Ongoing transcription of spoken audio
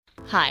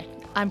Hi,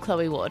 I'm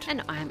Chloe Ward.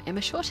 And I'm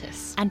Emma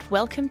Shortis. And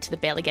welcome to the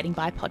Barely Getting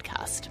By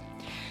podcast.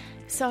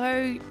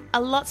 So,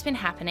 a lot's been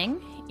happening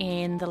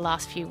in the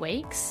last few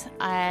weeks,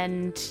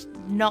 and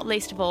not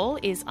least of all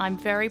is I'm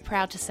very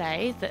proud to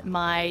say that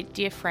my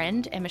dear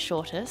friend Emma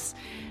Shortis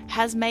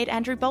has made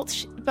Andrew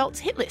Bolt's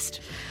hit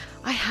list.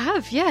 I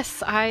have,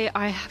 yes.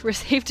 I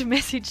received a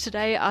message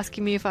today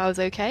asking me if I was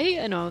okay,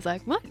 and I was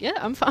like, what? Yeah,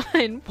 I'm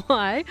fine.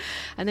 Why?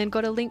 And then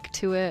got a link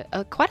to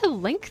a quite a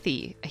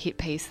lengthy hit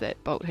piece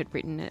that Bolt had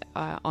written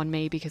on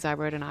me because I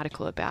wrote an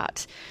article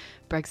about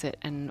Brexit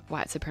and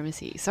white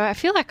supremacy. So I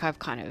feel like I've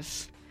kind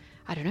of,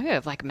 I don't know,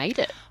 I've like made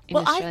it in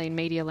the Australian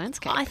media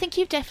landscape. I think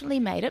you've definitely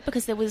made it,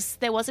 because there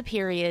was a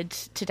period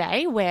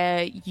today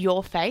where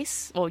your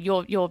face, or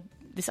your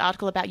this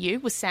article about you,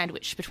 was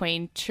sandwiched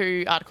between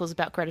two articles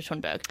about Greta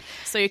Thunberg.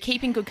 So you're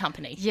keeping good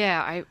company.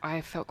 Yeah,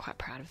 I felt quite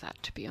proud of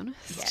that, to be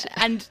honest. Yeah,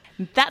 and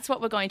that's what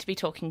we're going to be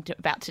talking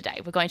about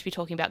today. We're going to be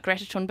talking about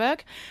Greta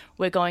Thunberg.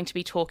 We're going to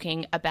be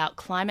talking about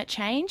climate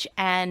change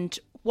and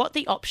what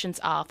the options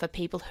are for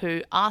people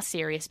who are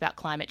serious about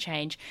climate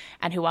change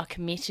and who are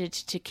committed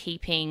to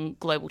keeping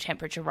global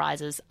temperature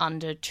rises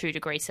under 2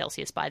 degrees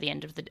Celsius by the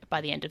end of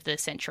the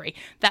century.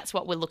 That's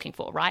what we're looking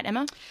for, right,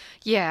 Emma?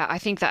 Yeah, I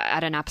think that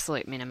at an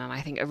absolute minimum.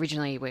 I think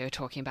originally we were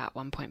talking about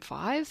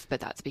 1.5, but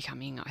that's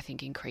becoming, I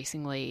think,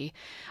 increasingly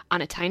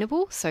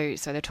unattainable. So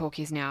the talk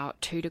is now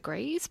 2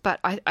 degrees.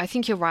 But I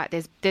think you're right.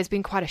 There's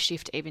been quite a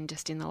shift even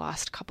just in the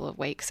last couple of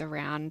weeks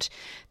around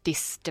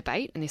this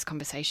debate and this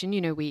conversation.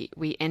 You know,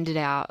 we ended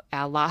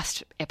our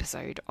last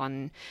episode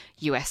on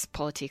US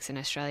politics in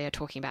Australia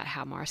talking about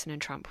how Morrison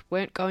and Trump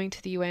weren't going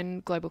to the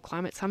UN Global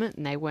Climate Summit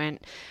and they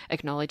weren't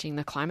acknowledging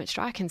the climate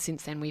strike. And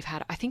since then we've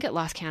had, I think at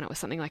last count, it was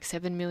something like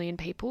 7 million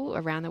people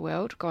around the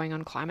world going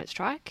on climate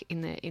strike in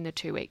the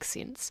 2 weeks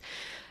since.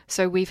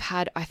 So we've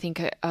had, I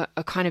think,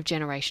 a kind of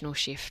generational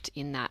shift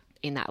in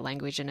that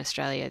language in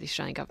Australia. The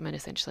Australian government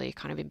essentially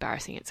kind of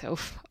embarrassing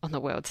itself on the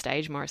world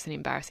stage, Morrison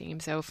embarrassing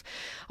himself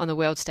on the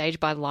world stage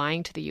by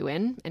lying to the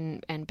UN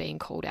and being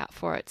called out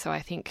for it. So I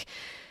think,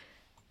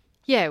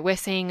 yeah, we're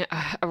seeing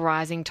a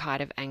rising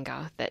tide of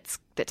anger that's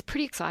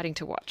pretty exciting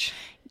to watch.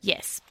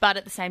 Yes, but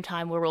at the same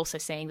time, we're also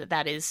seeing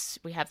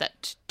we have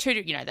that 2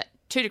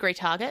 degree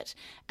target,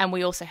 and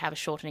we also have a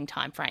shortening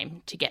time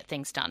frame to get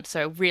things done.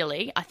 So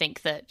really, I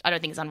don't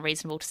think it's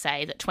unreasonable to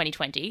say that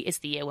 2020 is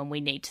the year when we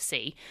need to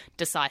see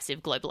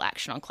decisive global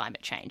action on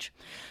climate change.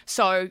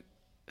 So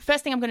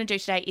first thing I'm going to do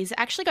today is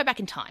actually go back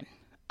in time.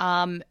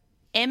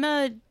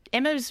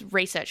 Emma's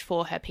research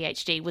for her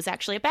PhD was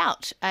actually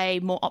about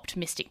a more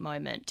optimistic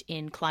moment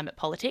in climate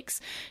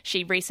politics.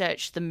 She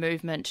researched the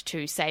movement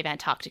to save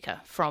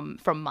Antarctica from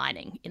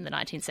mining in the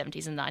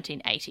 1970s and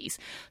 1980s.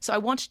 So I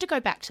wanted to go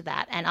back to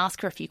that and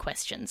ask her a few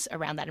questions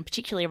around that, and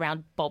particularly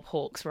around Bob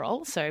Hawke's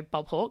role. So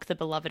Bob Hawke, the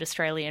beloved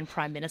Australian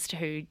Prime Minister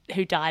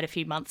who died a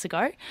few months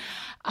ago.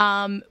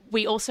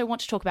 We also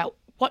want to talk about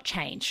what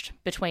changed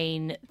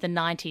between the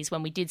 90s,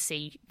 when we did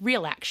see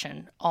real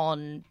action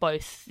on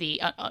both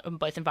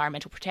both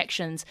environmental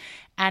protections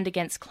and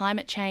against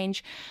climate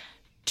change,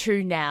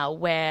 to now,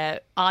 where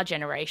our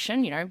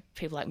generation,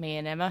 people like me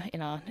and Emma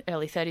in our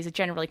early 30s, are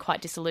generally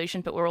quite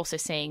disillusioned, but we're also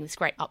seeing this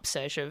great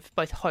upsurge of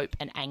both hope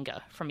and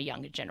anger from a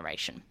younger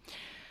generation.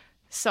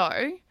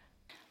 So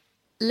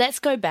let's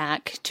go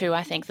back to,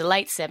 I think, the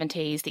late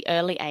 70s, the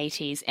early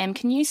 80s. Em,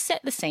 can you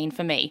set the scene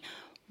for me?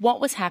 What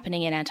was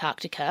happening in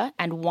Antarctica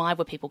and why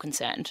were people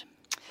concerned?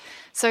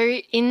 So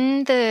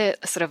in the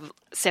sort of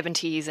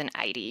 70s and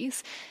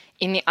 80s,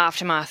 in the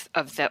aftermath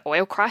of the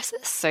oil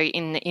crisis, so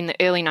in the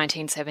early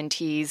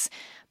 1970s,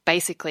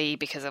 basically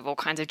because of all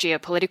kinds of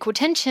geopolitical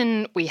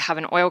tension, we have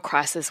an oil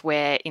crisis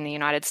where in the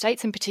United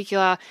States in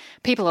particular,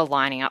 people are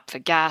lining up for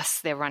gas,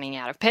 they're running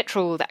out of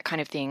petrol, that kind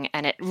of thing,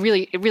 and it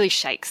really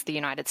shakes the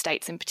United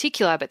States in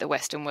particular, but the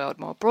Western world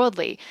more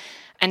broadly.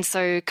 And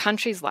so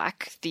countries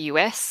like the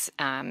US,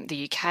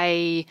 the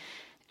UK,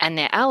 and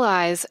their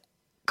allies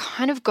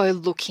kind of go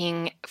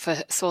looking for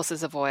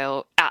sources of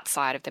oil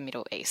outside of the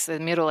Middle East. The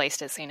Middle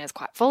East is seen as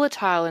quite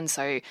volatile, and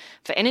so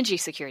for energy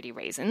security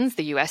reasons,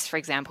 the US, for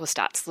example,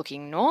 starts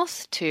looking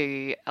north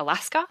to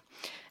Alaska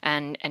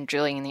and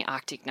drilling in the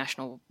Arctic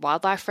National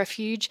Wildlife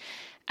Refuge,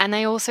 and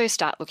they also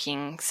start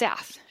looking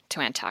south to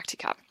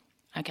Antarctica.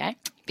 Okay.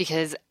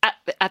 Because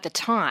at the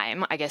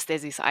time, I guess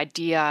there's this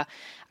idea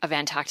of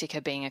Antarctica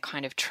being a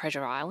kind of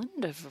treasure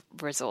island of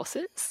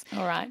resources.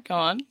 All right, go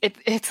on.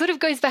 It sort of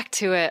goes back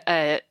to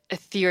a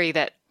theory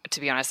that, to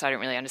be honest, I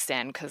don't really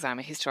understand because I'm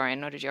a historian,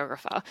 not a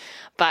geographer.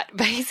 But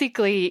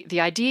basically,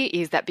 the idea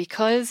is that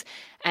because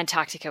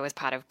Antarctica was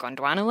part of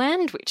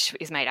Gondwanaland, which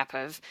is made up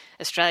of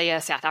Australia,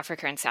 South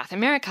Africa, and South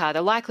America,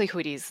 the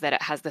likelihood is that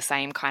it has the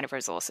same kind of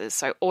resources.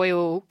 So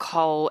oil,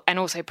 coal, and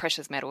also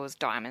precious metals,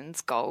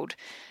 diamonds, gold,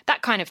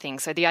 that kind of thing.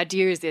 So the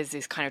idea is there's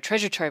this kind of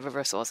treasure trove of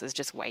resources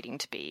just waiting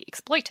to be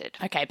exploited.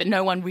 Okay, but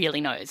no one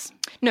really knows.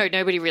 No,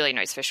 nobody really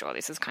knows for sure.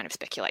 This is kind of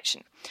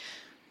speculation.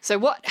 So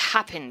what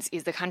happens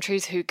is the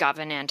countries who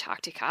govern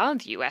Antarctica,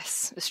 the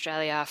US,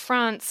 Australia,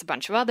 France, a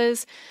bunch of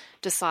others,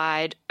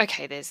 decide,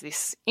 okay, there's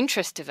this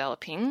interest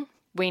developing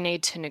we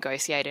need to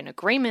negotiate an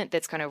agreement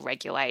that's going to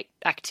regulate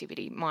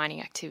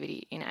mining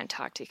activity in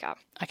Antarctica.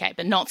 Okay,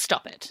 but not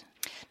stop it.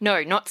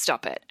 No, not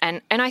stop it.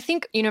 And I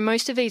think,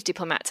 most of these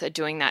diplomats are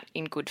doing that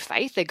in good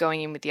faith. They're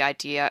going in with the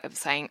idea of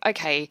saying,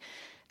 okay,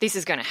 this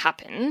is going to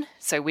happen,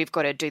 so we've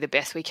got to do the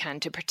best we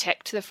can to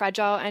protect the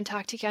fragile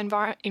Antarctic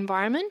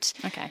environment.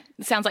 Okay.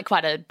 It sounds like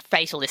quite a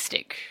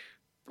fatalistic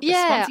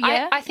response.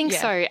 Yeah, I think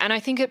so. And I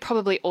think it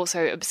probably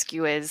also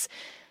obscures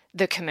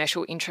the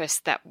commercial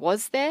interest that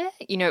was there.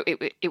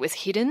 It was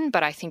hidden,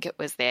 but I think it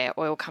was there.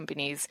 Oil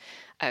companies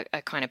are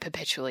kind of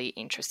perpetually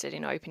interested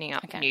in opening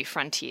up new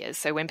frontiers.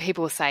 So when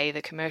people say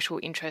the commercial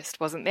interest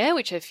wasn't there,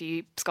 which a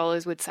few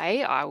scholars would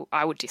say,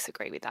 I would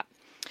disagree with that.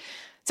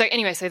 So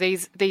anyway, so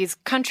these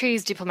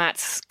countries,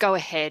 diplomats, go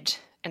ahead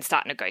and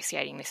start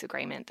negotiating this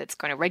agreement that's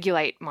going to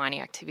regulate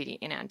mining activity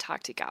in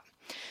Antarctica.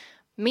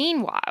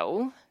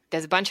 Meanwhile,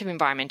 there's a bunch of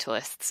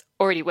environmentalists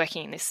already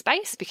working in this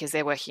space because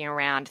they're working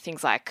around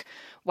things like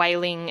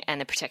whaling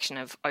and the protection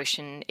of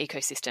ocean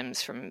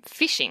ecosystems from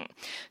fishing.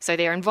 So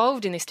they're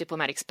involved in this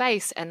diplomatic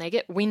space and they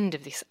get wind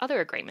of this other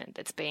agreement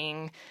that's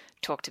being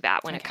talked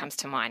about when it comes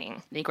to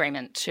mining. The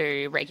agreement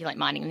to regulate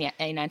mining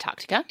in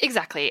Antarctica.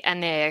 Exactly.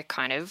 And they're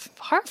kind of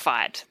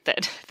horrified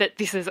that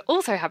this is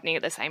also happening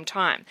at the same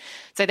time.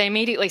 So they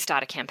immediately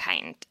start a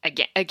campaign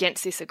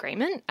against this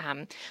agreement,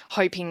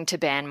 hoping to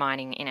ban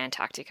mining in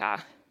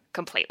Antarctica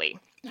completely.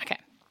 Okay.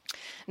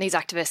 And these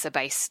activists are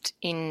based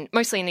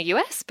mostly in the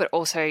US, but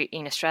also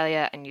in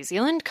Australia and New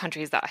Zealand,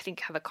 countries that I think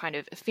have a kind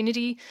of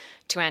affinity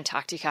to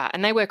Antarctica.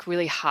 And they work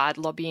really hard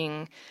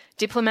lobbying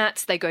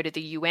diplomats. They go to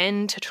the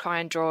UN to try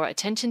and draw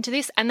attention to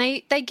this. And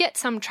they get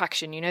some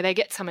traction, they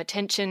get some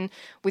attention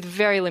with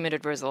very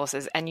limited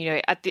resources. And,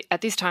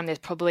 at this time, there's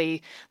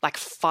probably like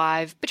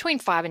between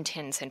 5 and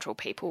 10 central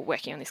people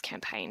working on this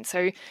campaign.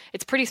 So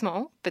it's pretty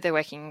small, but they're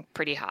working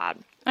pretty hard.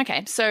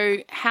 Okay, so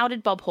how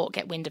did Bob Hawke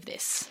get wind of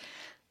this?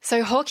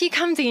 So Hawke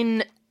comes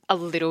in a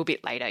little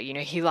bit later.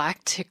 He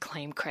liked to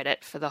claim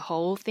credit for the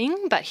whole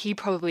thing, but he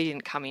probably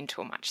didn't come in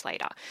till much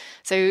later.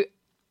 So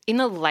in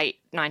the late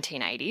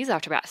 1980s,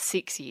 after about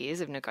 6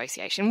 years of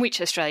negotiation, which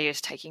Australia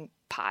is taking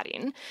part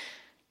in,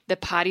 the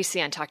parties to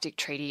the Antarctic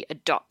Treaty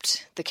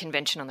adopt the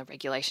Convention on the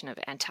Regulation of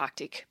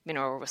Antarctic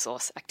Mineral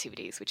Resource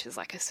Activities, which is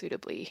like a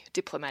suitably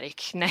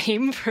diplomatic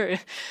name for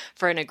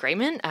an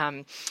agreement.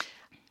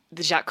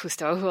 The Jacques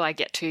Cousteau, who I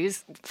get to,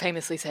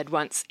 famously said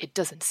once, "It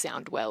doesn't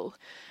sound well."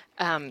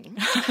 How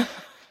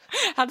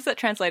does that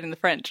translate in the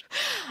French?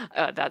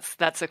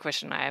 That's a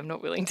question I am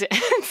not willing to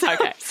answer.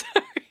 Okay.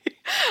 Sorry.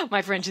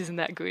 My French isn't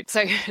that good.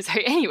 So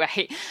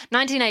anyway,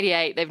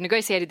 1988, they've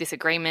negotiated this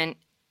agreement.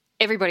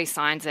 Everybody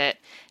signs it.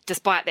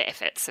 Despite the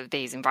efforts of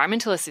these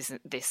environmentalists,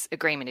 this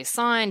agreement is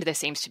signed. There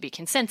seems to be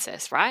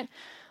consensus, right?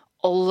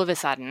 All of a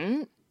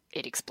sudden,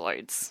 it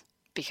explodes,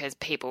 because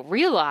people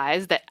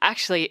realise that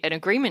actually an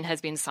agreement has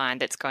been signed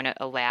that's going to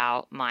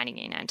allow mining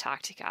in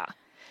Antarctica.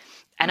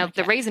 And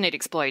the reason it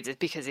explodes is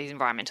because these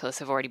environmentalists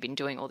have already been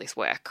doing all this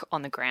work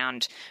on the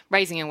ground,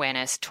 raising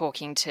awareness,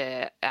 talking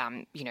to,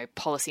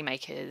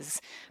 policymakers,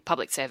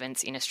 public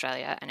servants in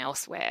Australia and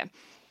elsewhere.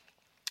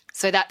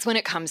 So that's when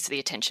it comes to the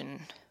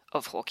attention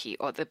of Hawke,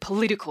 or the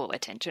political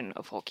attention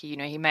of Hawke. He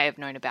may have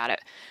known about it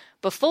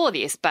before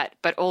this, but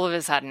all of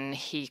a sudden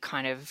he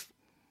kind of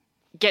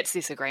gets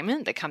this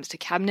agreement that comes to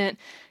cabinet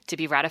to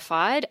be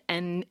ratified,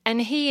 and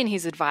he and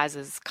his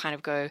advisors kind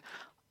of go,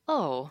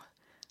 oh,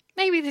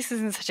 maybe this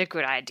isn't such a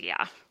good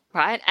idea,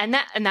 right? And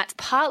that's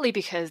partly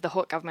because the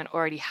Hawke government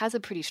already has a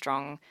pretty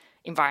strong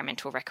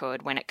environmental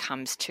record when it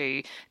comes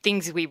to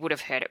things we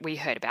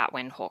heard about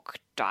when Hawke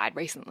died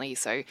recently.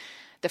 So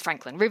the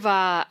Franklin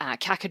River,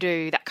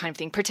 Kakadu, that kind of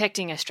thing,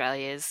 protecting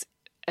Australians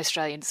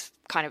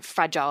kind of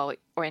fragile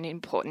or an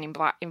important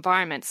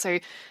environment. So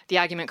the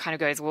argument kind of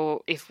goes,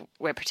 well, if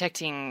we're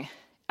protecting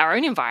our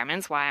own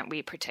environments, why aren't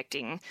we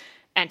protecting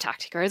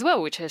Antarctica as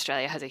well, which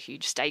Australia has a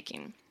huge stake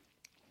in?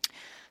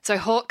 So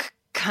Hawke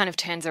kind of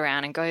turns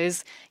around and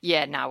goes,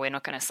 yeah, no, we're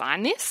not going to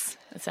sign this.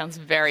 That sounds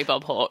very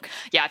Bob Hawke.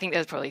 Yeah, I think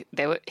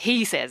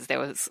he says there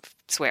was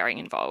swearing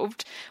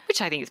involved, which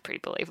I think is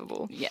pretty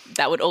believable. Yeah,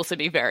 that would also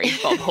be very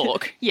Bob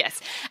Hawke.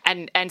 Yes.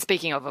 And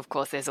speaking of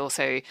course, there's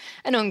also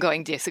an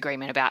ongoing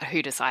disagreement about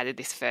who decided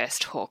this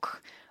first,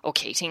 Hawke or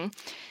Keating.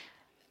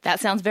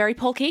 That sounds very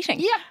Paul Keating.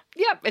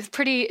 Yeah, it's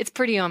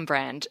pretty on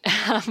brand.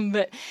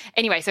 But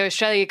anyway, so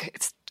Australia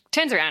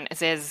turns around and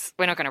says,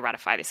 we're not going to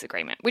ratify this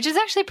agreement, which is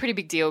actually a pretty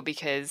big deal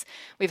because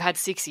we've had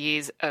 6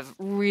 years of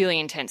really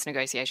intense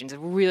negotiations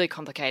of really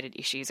complicated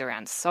issues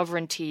around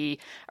sovereignty,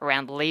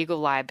 around legal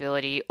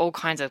liability, all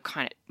kinds of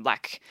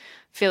like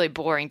fairly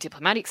boring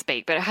diplomatic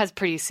speak, but it has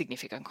pretty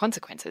significant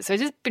consequences. So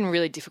it's just been a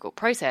really difficult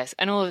process.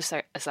 And all of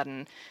a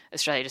sudden,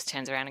 Australia just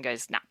turns around and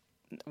goes, nah,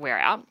 we're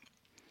out,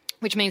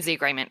 which means the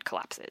agreement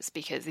collapses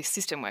because this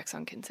system works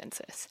on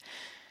consensus.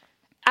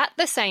 At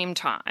the same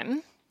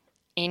time,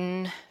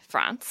 in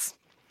France,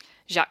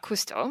 Jacques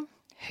Cousteau,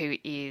 who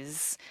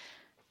is,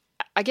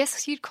 I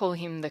guess you'd call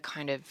him the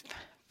kind of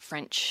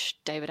French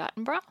David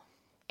Attenborough.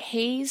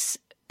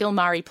 Bill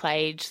Murray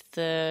played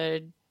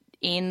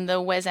in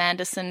the Wes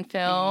Anderson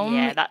film.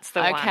 Yeah, that's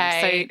the one.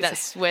 Okay,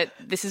 that's where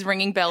this is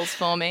ringing bells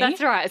for me.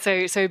 That's right.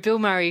 So Bill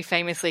Murray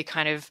famously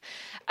kind of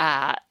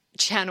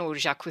channeled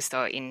Jacques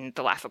Cousteau in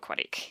The Life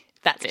Aquatic.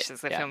 Which is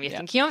the film you're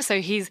thinking of.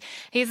 So he's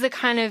the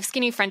kind of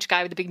skinny French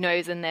guy with the big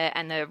nose and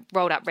the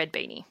rolled up red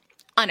beanie.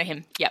 I know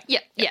him.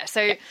 Yeah.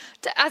 So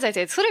as I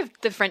said, sort of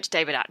the French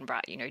David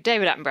Attenborough. You know,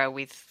 David Attenborough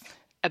with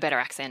a better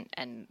accent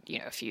and, you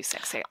know, a few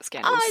sex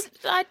scandals.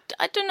 I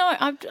don't know.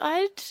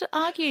 I'd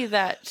argue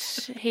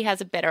that he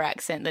has a better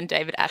accent than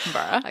David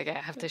Attenborough. Okay,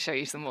 I have to show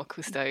you some more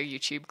Cousteau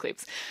YouTube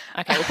clips.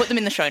 Okay, we'll put them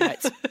in the show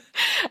notes.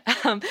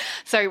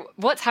 So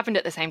what's happened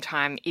at the same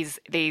time is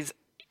these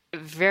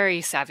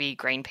very savvy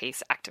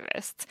Greenpeace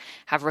activists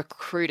have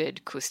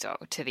recruited Cousteau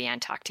to the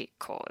Antarctic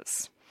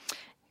cause.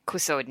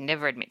 Cousteau would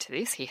never admit to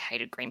this. He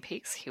hated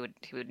Greenpeace. He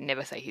would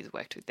never say he's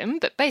worked with them.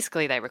 But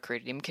basically they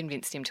recruited him,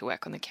 convinced him to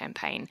work on the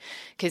campaign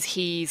because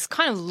he's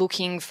kind of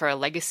looking for a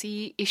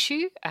legacy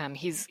issue.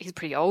 He's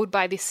pretty old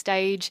by this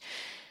stage.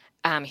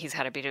 He's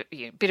had a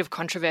bit of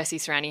controversy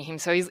surrounding him,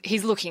 so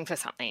he's looking for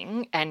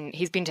something, and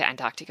he's been to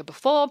Antarctica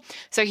before,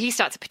 so he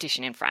starts a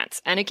petition in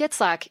France, and it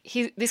gets like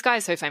this guy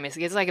is so famous,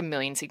 he gets like 1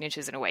 million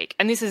signatures in a week,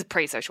 and this is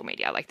pre-social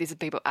media, like this is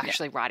people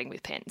actually writing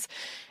with pens,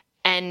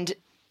 and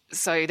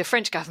so the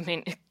French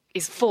government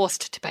is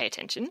forced to pay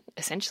attention,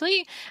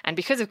 essentially. And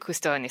because of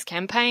Cousteau in this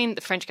campaign,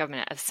 the French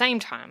government at the same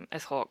time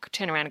as Hawke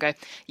turn around and go,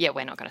 yeah,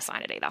 we're not going to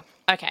sign it either.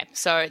 Okay,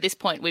 so at this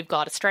point we've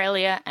got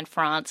Australia and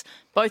France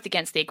both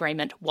against the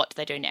agreement. What do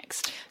they do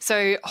next?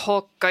 So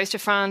Hawke goes to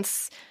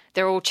France.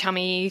 They're all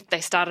chummy.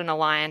 They start an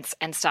alliance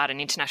and start an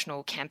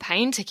international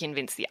campaign to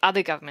convince the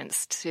other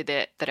governments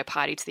that are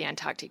party to the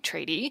Antarctic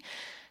Treaty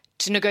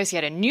to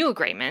negotiate a new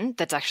agreement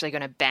that's actually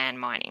going to ban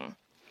mining.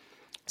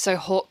 So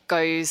Hawke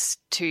goes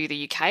to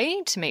the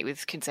UK to meet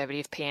with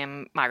Conservative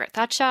PM Margaret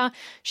Thatcher.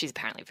 She's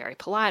apparently very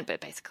polite,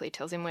 but basically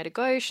tells him where to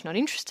go. She's not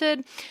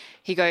interested.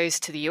 He goes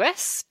to the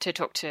US to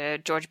talk to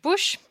George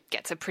Bush,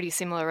 gets a pretty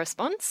similar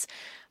response.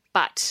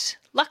 But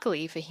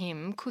luckily for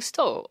him,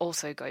 Cousteau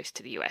also goes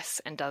to the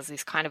US and does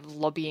this kind of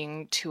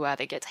lobbying tour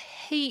that gets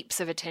heaps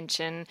of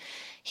attention.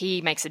 He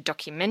makes a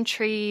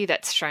documentary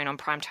that's shown on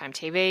primetime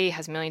TV,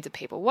 has millions of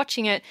people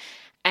watching it.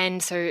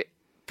 And so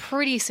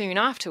pretty soon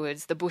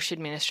afterwards, the Bush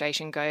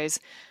administration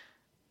goes,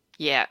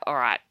 yeah, all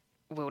right,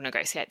 we'll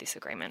negotiate this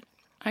agreement.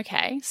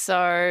 Okay,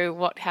 so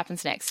what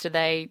happens next? Did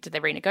they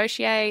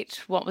renegotiate?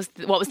 What was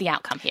the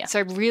outcome here?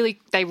 So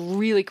they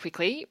really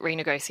quickly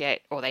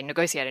renegotiate, or they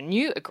negotiate a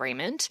new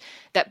agreement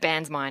that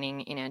bans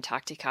mining in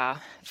Antarctica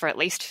for at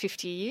least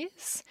 50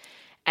 years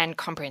and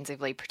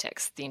comprehensively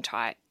protects the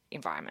entire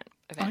environment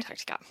of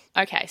Antarctica.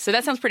 Okay, so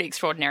that sounds pretty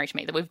extraordinary to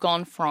me, that we've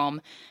gone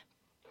from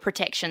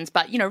protections,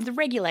 but, you know, the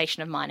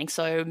regulation of mining,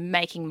 so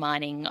making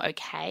mining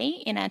okay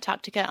in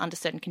Antarctica under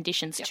certain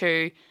conditions,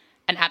 to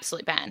an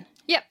absolute ban.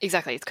 Yeah,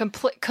 exactly. It's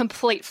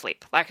complete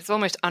flip. Like, it's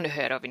almost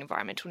unheard of in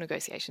environmental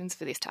negotiations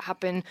for this to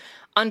happen.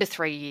 Under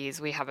 3 years,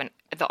 we have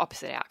the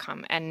opposite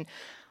outcome. And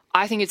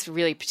I think it's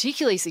really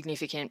particularly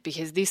significant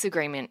because this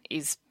agreement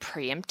is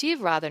preemptive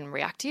rather than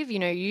reactive. You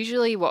know,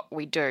 usually what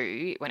we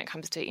do when it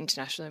comes to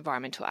international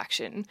environmental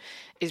action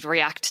is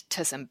react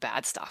to some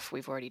bad stuff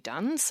we've already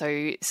done.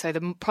 So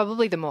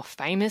probably the more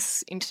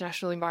famous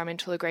international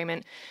environmental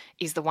agreement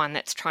is the one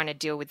that's trying to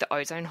deal with the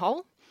ozone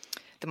hole,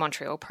 the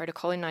Montreal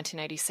Protocol in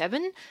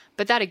 1987.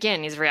 But that,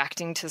 again, is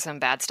reacting to some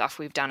bad stuff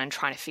we've done and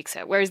trying to fix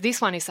it. Whereas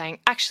this one is saying,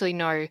 actually,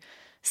 no,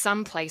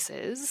 some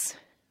places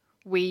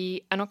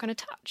we are not going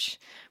to touch,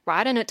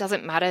 right? And it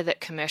doesn't matter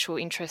that commercial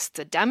interests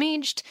are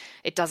damaged.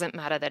 It doesn't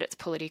matter that it's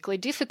politically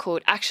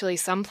difficult. Actually,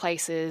 some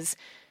places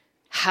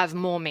have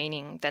more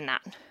meaning than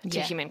that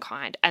to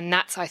humankind. And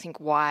that's, I think,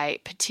 why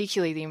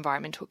particularly the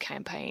environmental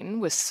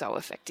campaign was so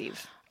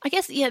effective. I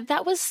guess,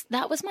 that was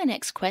my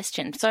next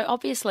question. So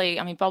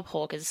obviously, I mean, Bob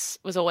Hawke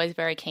was always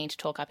very keen to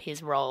talk up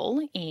his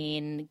role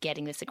in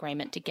getting this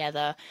agreement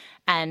together.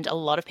 And a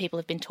lot of people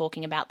have been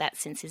talking about that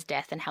since his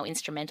death and how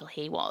instrumental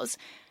he was.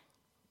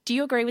 Do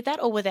you agree with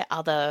that, or were there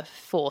other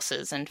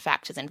forces and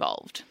factors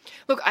involved?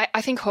 Look, I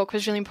think Hawke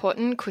was really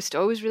important.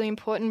 Cousteau was really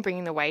important,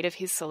 bringing the weight of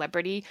his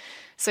celebrity.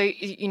 So,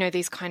 you know,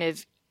 these kind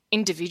of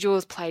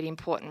individuals played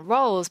important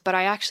roles, but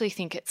I actually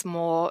think it's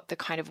more the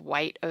kind of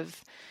weight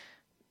of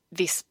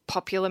this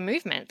popular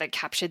movement that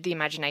captured the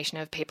imagination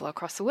of people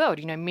across the world.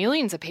 You know,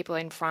 millions of people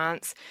in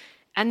France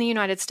and the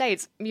United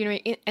States, you know,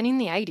 and in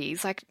the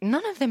 80s, like,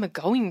 none of them are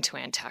going to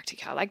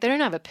Antarctica. Like, they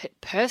don't have a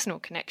personal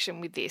connection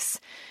with this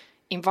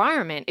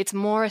environment. It's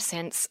more a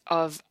sense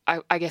of,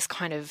 I guess,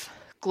 kind of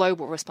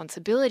global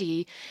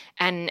responsibility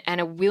and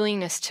a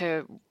willingness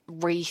to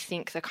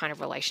rethink the kind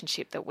of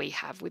relationship that we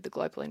have with the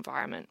global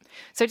environment.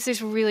 So it's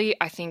this really,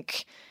 I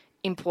think,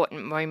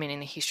 important moment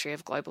in the history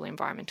of global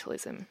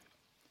environmentalism.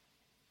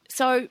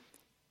 So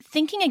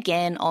thinking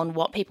again on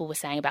what people were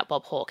saying about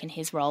Bob Hawke and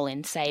his role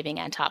in saving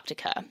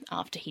Antarctica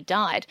after he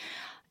died,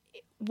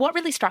 what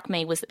really struck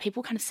me was that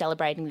people kind of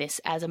celebrating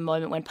this as a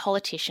moment when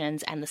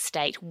politicians and the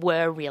state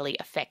were really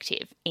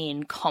effective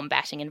in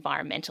combating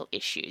environmental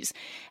issues.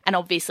 And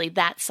obviously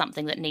that's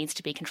something that needs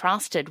to be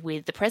contrasted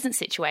with the present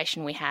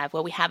situation we have,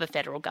 where we have a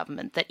federal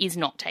government that is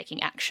not taking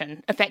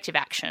effective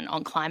action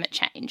on climate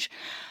change.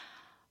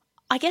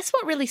 I guess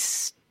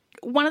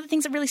one of the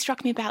things that really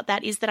struck me about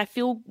that is that I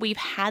feel we've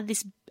had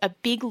a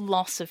big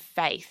loss of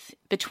faith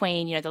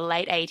between, the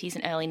late 80s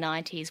and early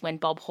 90s, when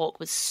Bob Hawke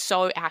was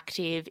so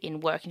active in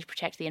working to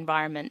protect the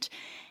environment,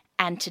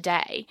 and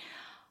today.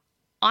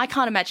 I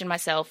can't imagine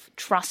myself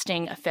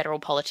trusting a federal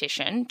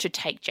politician to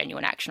take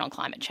genuine action on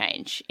climate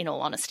change, in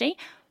all honesty.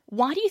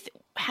 Why do you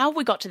how have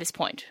we got to this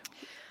point?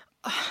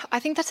 I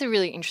think that's a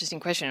really interesting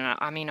question.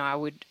 I mean,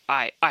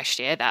 I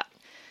share that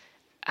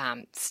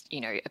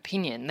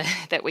opinion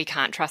that we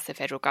can't trust the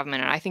federal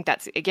government. And I think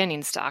that's, again,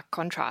 in stark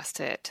contrast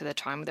to the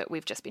time that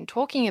we've just been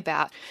talking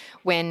about,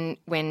 when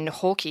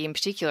Hawke in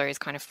particular is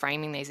kind of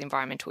framing these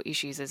environmental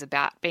issues as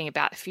being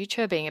about the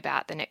future, being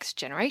about the next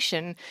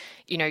generation.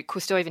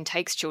 Cousteau even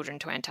takes children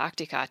to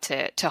Antarctica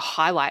to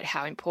highlight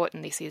how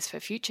important this is for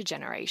future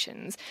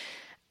generations.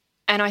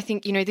 And I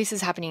think, this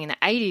is happening in the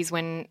 80s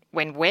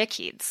when we're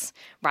kids,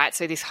 right?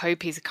 So this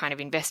hope is kind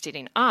of invested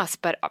in us,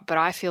 but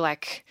I feel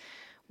like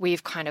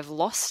we've kind of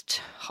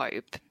lost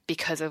hope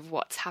because of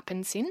what's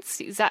happened since.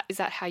 Is that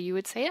how you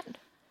would see it?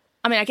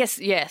 I mean, I guess,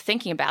 yeah,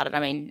 thinking about it, I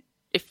mean,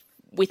 if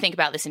we think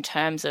about this in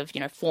terms of,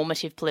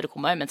 formative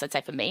political moments, I'd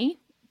say for me,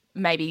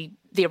 maybe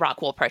the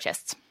Iraq War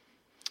protests.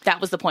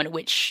 That was the point at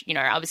which,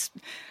 I was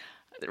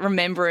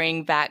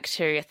remembering back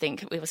to, I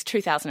think it was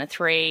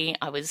 2003,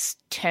 I was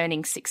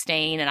turning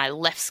 16 and I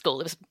left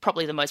school. It was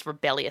probably the most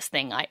rebellious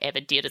thing I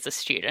ever did as a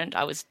student.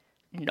 I was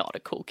not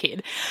a cool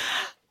kid.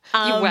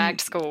 You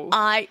wagged school.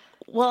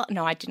 Well,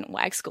 no, I didn't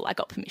wag school. I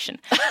got permission.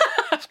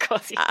 Of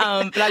course you did.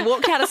 But I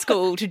walked out of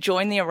school to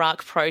join the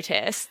Iraq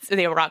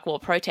War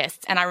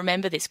protests, and I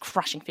remember this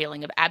crushing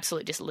feeling of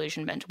absolute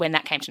disillusionment when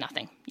that came to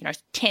nothing.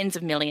 Tens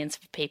of millions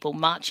of people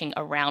marching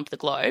around the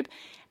globe,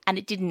 and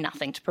it did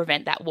nothing to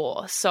prevent that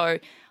war. So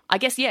I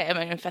guess, yeah, I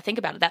mean, if I think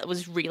about it, that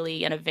was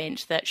really an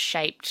event that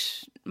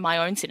shaped my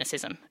own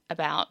cynicism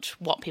about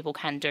what people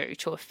can do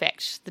to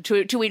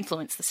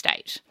influence the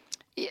state.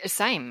 Yeah,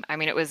 same. I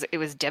mean, it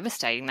was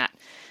devastating, that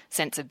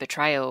sense of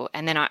betrayal.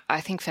 And then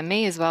I think for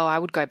me as well, I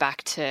would go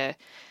back to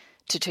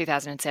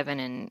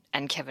 2007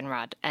 and Kevin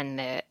Rudd and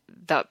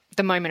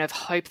the moment of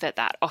hope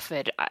that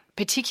offered,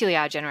 particularly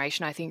our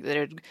generation, I think, that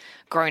had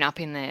grown up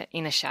in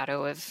the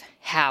shadow of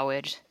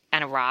Howard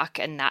and Iraq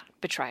and that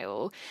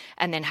betrayal,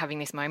 and then having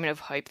this moment of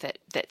hope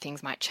that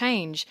things might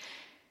change,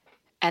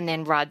 and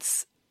then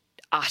Rudd's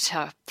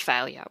utter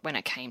failure when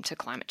it came to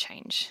climate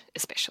change,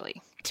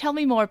 especially. Tell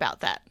me more about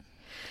that.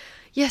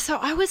 Yeah, so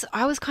I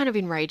was kind of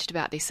enraged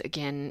about this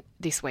again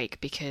this week,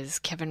 because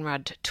Kevin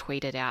Rudd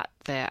tweeted out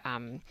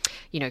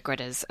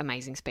Greta's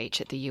amazing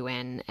speech at the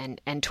UN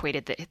and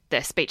tweeted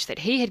the speech that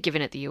he had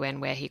given at the UN,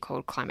 where he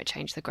called climate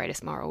change the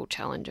greatest moral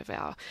challenge of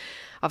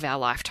our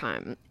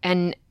lifetime.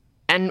 And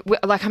I'm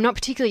not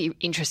particularly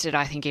interested,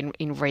 I think, in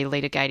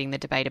relitigating the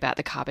debate about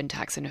the carbon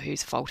tax and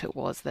whose fault it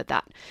was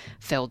that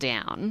fell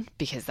down,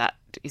 because that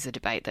is a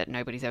debate that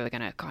nobody's ever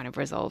going to kind of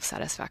resolve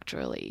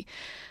satisfactorily.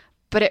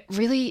 But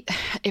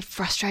it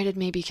frustrated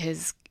me,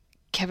 because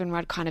Kevin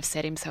Rudd kind of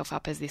set himself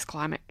up as this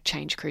climate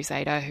change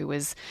crusader who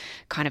was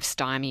kind of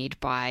stymied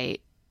by,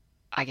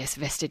 I guess,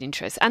 vested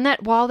interests. And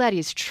that, while that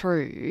is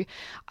true,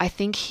 I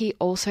think he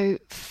also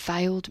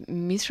failed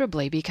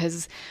miserably,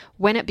 because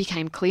when it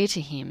became clear to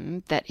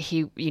him that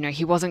he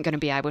wasn't going to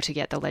be able to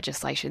get the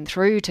legislation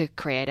through to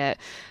create a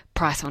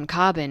price on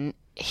carbon,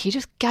 he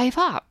just gave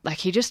up.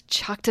 He just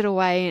chucked it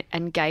away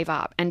and gave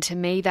up. And to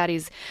me, that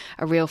is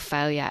a real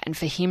failure. And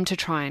for him to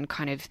try and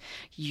kind of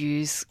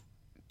use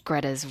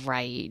Greta's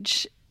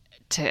rage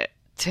to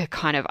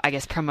kind of, I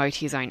guess, promote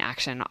his own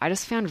action, I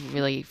just found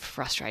really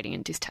frustrating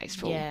and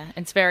distasteful. Yeah,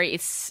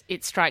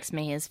 it strikes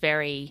me as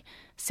very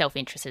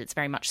self-interested. It's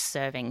very much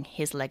serving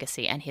his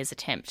legacy and his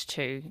attempt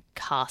to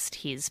cast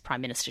his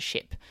prime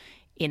ministership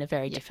in a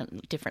very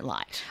different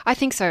light. I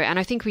think so. And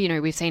I think,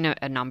 we've seen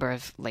a number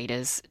of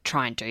leaders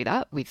try and do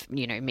that with,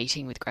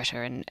 meeting with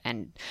Greta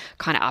and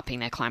kind of upping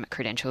their climate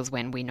credentials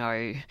when we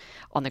know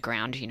on the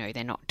ground,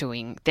 they're not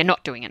doing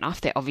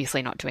enough. They're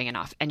obviously not doing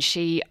enough. And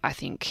she, I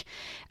think,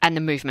 and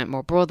the movement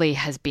more broadly,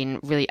 has been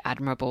really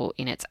admirable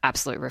in its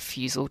absolute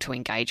refusal to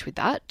engage with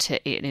that,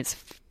 in its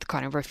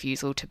kind of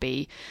refusal to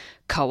be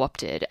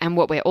co-opted. And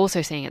what we're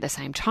also seeing at the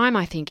same time,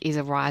 I think, is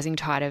a rising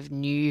tide of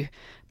new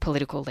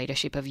political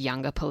leadership, of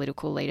younger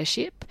political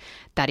leadership,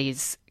 that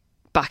is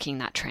bucking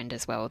that trend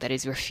as well, that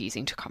is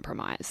refusing to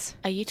compromise.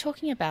 Are you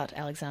talking about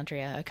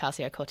Alexandria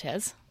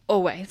Ocasio-Cortez?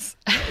 Always.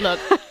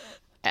 Look,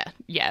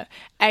 yeah.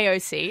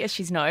 AOC, as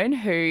she's known,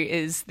 who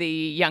is the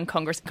young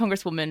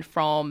congresswoman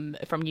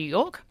from New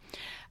York.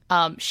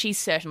 she's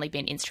certainly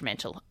been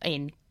instrumental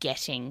in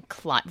getting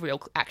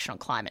real action on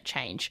climate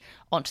change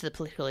onto the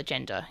political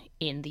agenda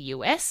in the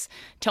US.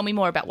 Tell me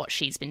more about what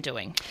she's been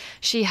doing.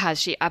 She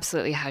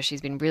absolutely has.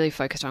 She's been really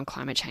focused on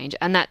climate change,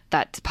 and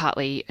that's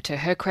partly to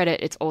her credit.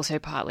 It's also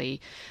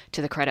partly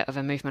to the credit of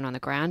a movement on the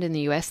ground in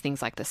the US,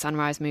 things like the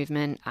Sunrise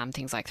Movement,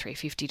 things like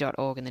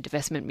 350.org and the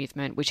Divestment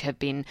Movement, which have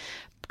been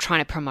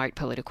trying to promote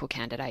political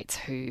candidates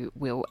who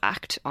will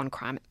act on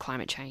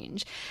climate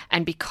change.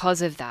 And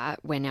because of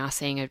that, we're now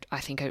seeing,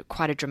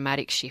 quite a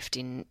dramatic shift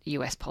in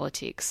US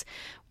politics,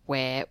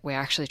 where we're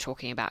actually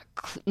talking about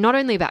not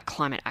only about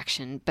climate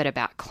action, but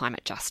about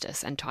climate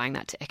justice and tying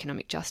that to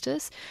economic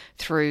justice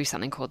through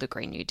something called the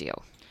Green New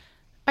Deal.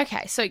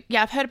 Okay, so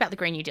yeah, I've heard about the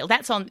Green New Deal.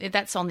 That's on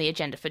the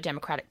agenda for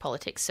democratic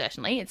politics,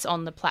 certainly. It's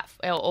on the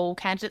all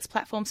candidates'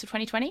 platforms for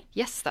 2020?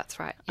 Yes, that's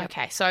right. Yep.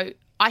 Okay, so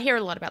I hear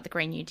a lot about the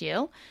Green New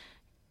Deal.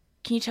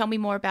 Can you tell me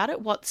more about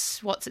it?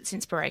 What's its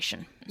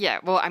inspiration? Yeah,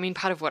 well, I mean,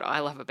 part of what I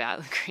love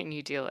about the Green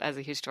New Deal as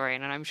a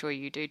historian, and I'm sure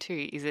you do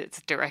too, is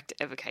its direct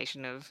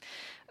evocation of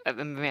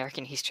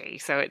American history.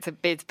 So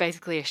it's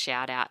basically a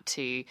shout out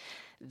to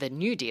the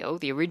New Deal,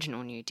 the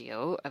original New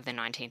Deal of the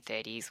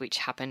 1930s, which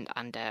happened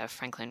under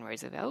Franklin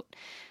Roosevelt.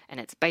 And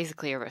it's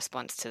basically a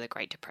response to the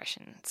Great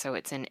Depression. So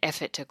it's an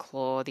effort to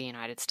claw the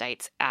United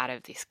States out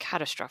of this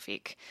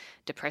catastrophic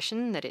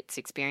depression that it's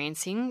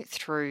experiencing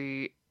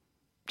through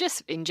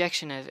just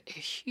injection of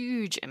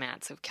huge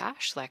amounts of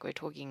cash, like we're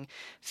talking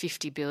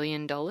 $50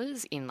 billion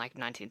in like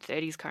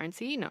 1930s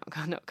currency, not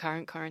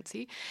current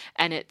currency,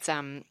 and it's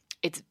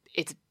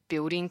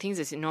building things.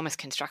 There's enormous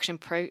construction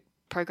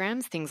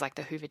programs. Things like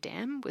the Hoover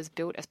Dam was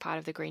built as part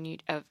of the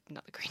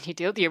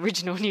the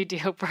original New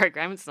Deal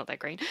program. It's not that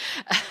green.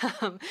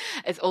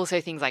 It's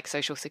also things like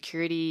Social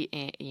Security,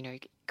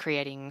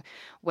 creating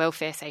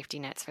welfare safety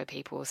nets for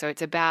people. So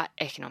it's about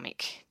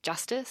economic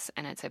justice,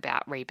 and it's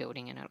about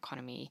rebuilding an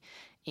economy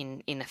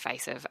in the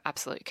face of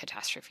absolute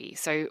catastrophe.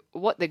 So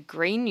what the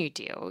Green New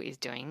Deal is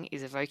doing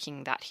is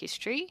evoking that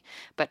history,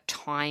 but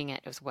tying it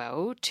as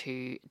well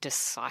to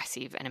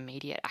decisive and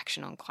immediate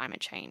action on climate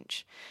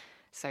change.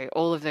 So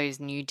all of those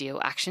New Deal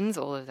actions,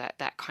 all of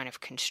that kind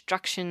of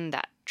construction,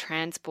 that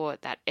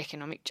transport, that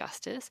economic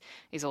justice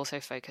is also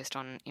focused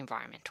on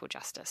environmental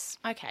justice.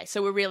 Okay,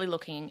 so we're really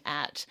looking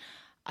at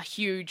a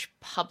huge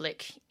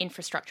public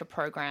infrastructure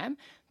program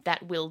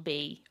that will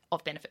be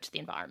of benefit to the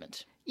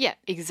environment. Yeah,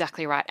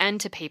 exactly right. And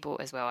to people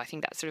as well. I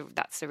think that's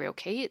the real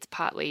key.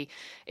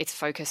 It's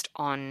focused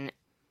on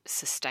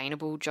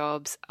sustainable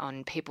jobs,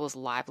 on people's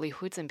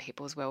livelihoods and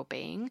people's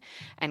well-being,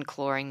 and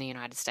clawing the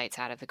United States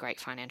out of the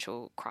great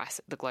financial crisis,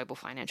 the global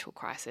financial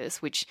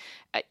crisis, which,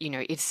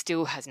 it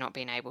still has not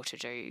been able to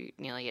do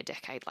nearly a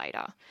decade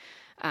later.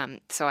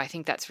 So I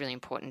think that's really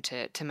important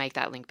to make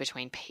that link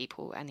between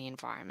people and the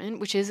environment,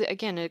 which is,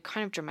 again, a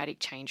kind of dramatic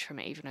change from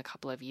even a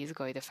couple of years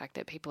ago, the fact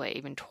that people are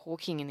even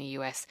talking in the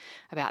US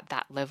about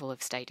that level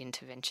of state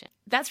intervention.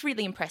 That's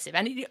really impressive.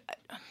 And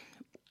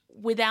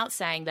without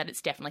saying that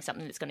it's definitely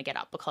something that's going to get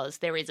up, because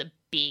there is a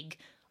big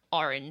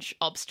orange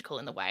obstacle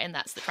in the way, and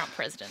that's the Trump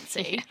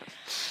presidency. Yeah.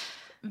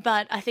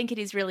 But I think it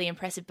is really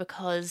impressive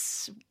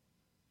because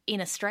in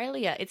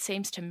Australia, it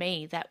seems to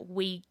me that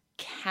we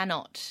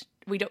don't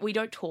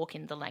talk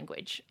in the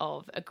language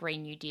of a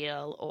Green New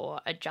Deal or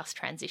a just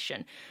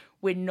transition.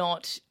 We're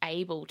not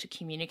able to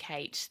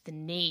communicate the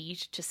need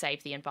to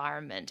save the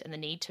environment and the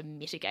need to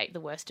mitigate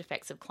the worst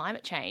effects of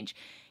climate change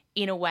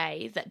in a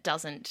way that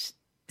doesn't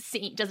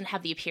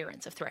have the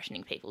appearance of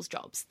threatening people's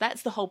jobs.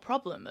 That's the whole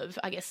problem of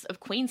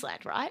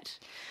Queensland, right?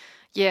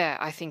 Yeah,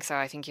 I think so.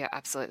 I think you're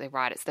absolutely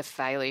right. It's the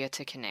failure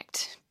to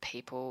connect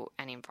people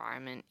and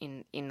environment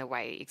in the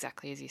way,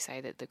 exactly as you say,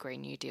 that the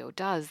Green New Deal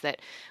does,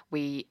 that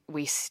we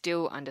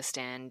still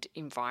understand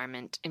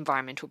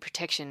environmental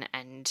protection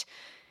and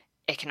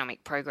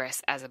economic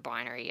progress as a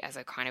binary, as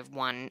a kind of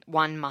one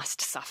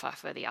must suffer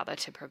for the other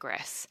to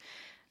progress.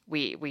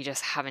 We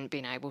just haven't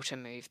been able to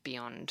move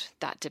beyond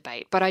that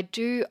debate. But I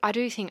do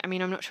think, I'm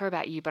not sure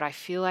about you, but I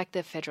feel like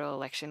the federal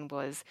election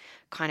was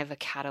kind of a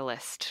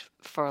catalyst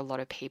for a lot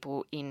of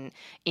people in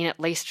at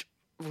least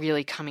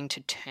really coming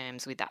to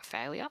terms with that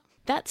failure.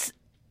 That's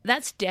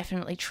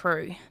definitely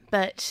true.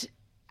 But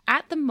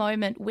at the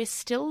moment, we're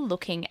still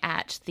looking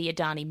at the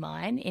Adani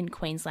mine in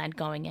Queensland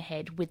going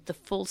ahead with the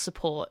full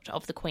support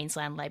of the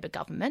Queensland Labor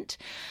government.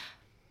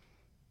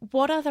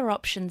 What other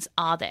options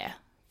are there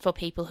for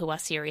people who are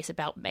serious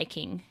about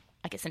making,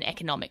 an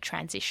economic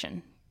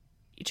transition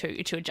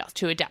to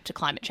adapt to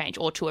climate change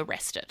or to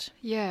arrest it?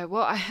 Yeah,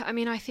 well,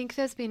 I think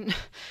there's been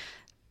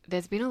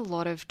a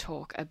lot of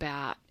talk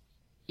about,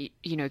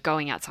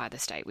 going outside the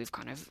state.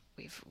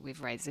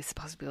 We've raised this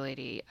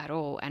possibility at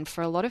all, and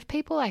for a lot of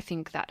people, I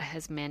think that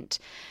has meant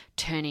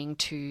turning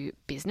to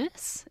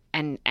business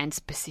and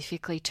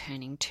specifically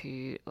turning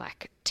to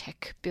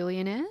tech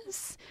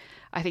billionaires.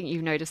 I think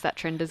you've noticed that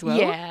trend as well.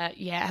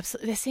 Yeah,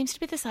 absolutely. There seems to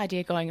be this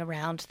idea going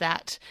around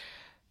that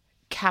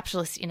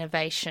capitalist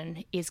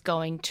innovation is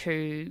going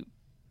to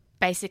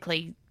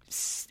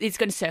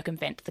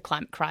circumvent the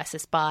climate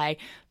crisis by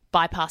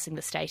bypassing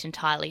the state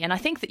entirely. And I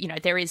think that,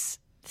 there is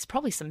there's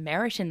probably some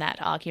merit in that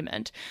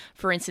argument.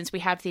 For instance, we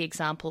have the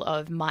example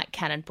of Mike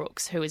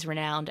Cannon-Brookes, who is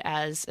renowned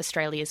as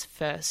Australia's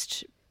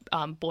first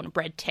born and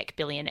bred tech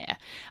billionaire.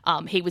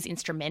 He was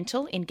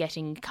instrumental in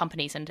getting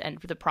companies and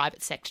the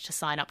private sector to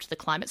sign up to the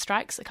climate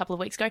strikes a couple of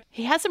weeks ago.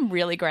 He has some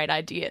really great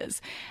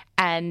ideas,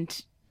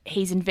 and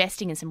he's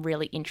investing in some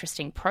really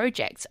interesting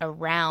projects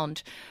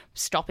around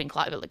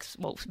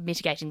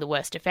mitigating the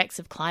worst effects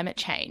of climate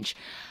change.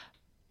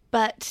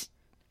 But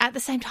at the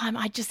same time,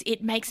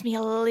 it makes me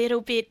a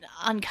little bit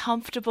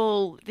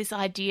uncomfortable, this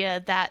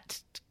idea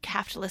that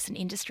capitalists and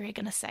industry are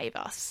going to save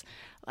us.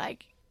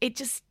 Like,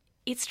 it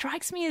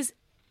strikes me as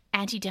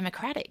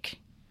anti-democratic.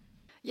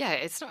 Yeah,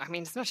 it's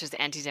not just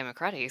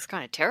anti-democratic, it's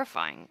kind of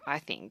terrifying, I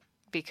think,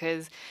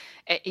 because,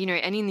 and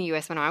in the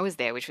US when I was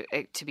there, which,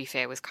 to be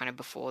fair, was kind of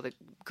before the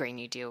Green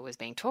New Deal was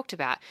being talked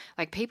about,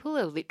 like, people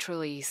are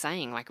literally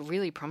saying, like,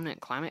 really prominent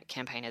climate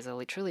campaigners are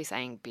literally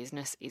saying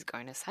business is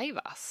going to save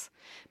us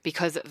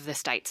because of the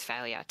state's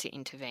failure to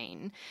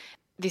intervene.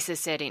 This is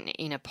said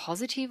in a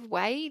positive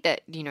way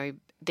that,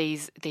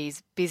 these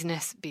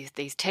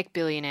tech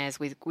billionaires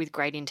with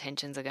great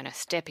intentions are going to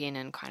step in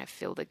and kind of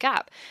fill the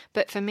gap.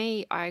 But for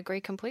me, I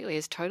agree completely,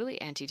 it's totally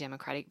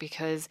anti-democratic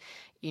because,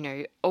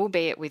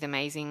 albeit with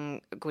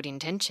amazing good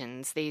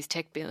intentions, these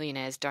tech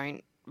billionaires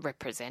don't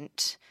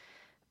represent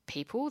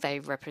people. They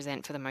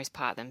represent, for the most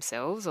part,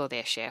 themselves or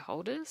their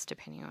shareholders,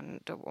 depending on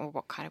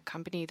what kind of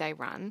company they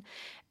run.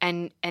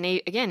 And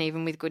again,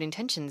 even with good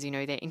intentions,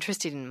 they're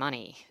interested in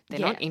money. They're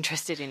not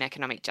interested in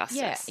economic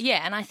justice.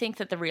 Yeah, and I think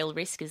that the real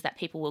risk is that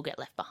people will get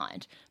left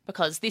behind,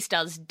 because this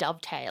does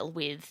dovetail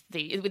with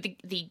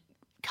the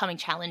coming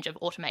challenge of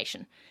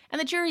automation. And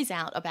the jury's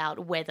out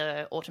about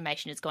whether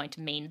automation is going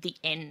to mean the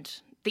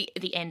end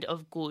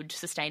of good,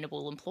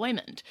 sustainable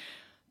employment.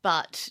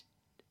 But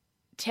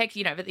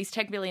these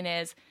tech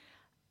billionaires,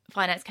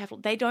 finance capital,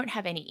 they don't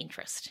have any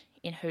interest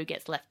in who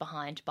gets left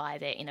behind by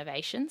their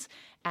innovations.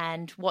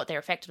 And what they're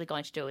effectively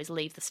going to do is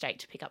leave the state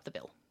to pick up the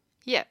bill.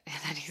 Yeah,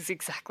 that is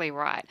exactly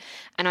right.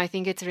 And I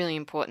think it's really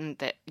important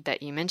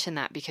that you mention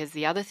that, because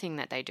the other thing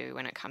that they do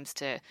when it comes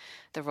to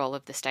the role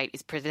of the state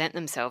is present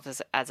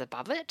themselves as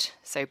above it.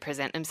 So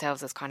present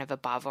themselves as kind of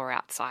above or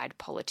outside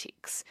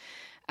politics.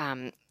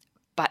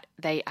 But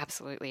they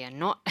absolutely are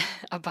not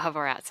above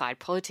or outside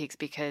politics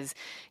because,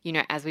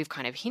 as we've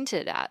kind of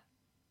hinted at,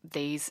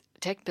 these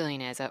tech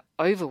billionaires are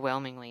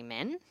overwhelmingly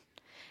men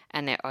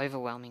and they're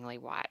overwhelmingly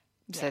white.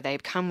 Yeah. So they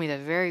come with a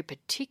very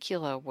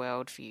particular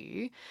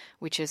worldview,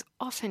 which is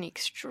often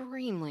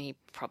extremely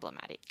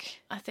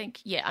problematic. I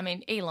think,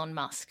 Elon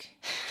Musk,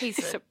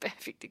 he's a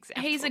perfect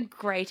example. He's a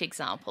great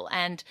example.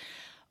 And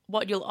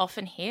what you'll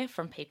often hear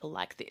from people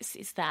like this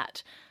is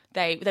that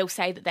they'll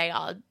say that they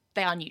are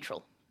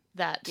neutral.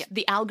 That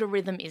the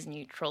algorithm is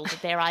neutral,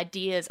 that their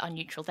ideas are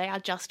neutral. They are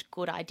just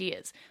good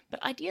ideas.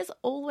 But ideas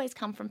always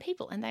come from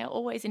people, and they are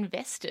always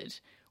invested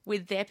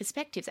with their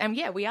perspectives. And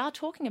we are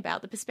talking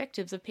about the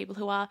perspectives of people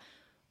who are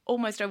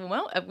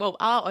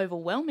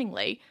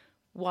overwhelmingly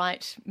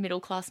white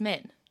middle-class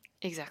men.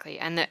 Exactly.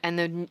 And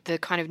the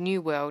kind of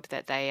new world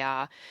that they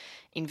are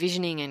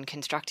envisioning and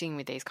constructing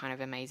with these kind of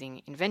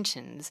amazing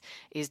inventions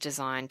is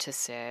designed to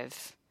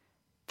serve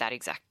that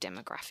exact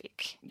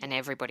demographic, and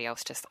everybody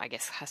else just, I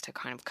guess, has to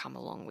kind of come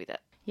along with it.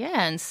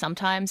 Yeah, and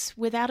sometimes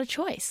without a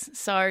choice.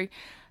 So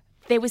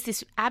there was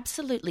this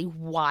absolutely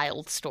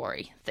wild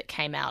story that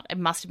came out. It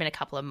must have been a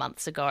couple of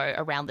months ago,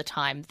 around the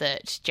time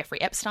that Jeffrey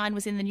Epstein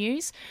was in the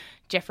news.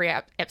 Jeffrey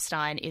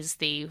Epstein is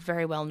the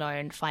very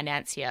well-known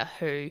financier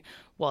who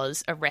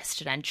was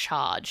arrested and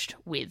charged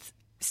with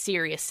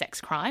serious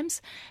sex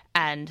crimes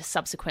and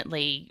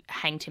subsequently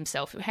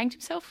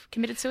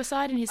committed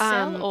suicide in his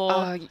cell,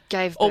 or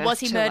was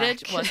he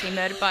murdered? Was he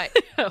murdered by...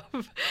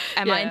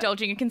 Am I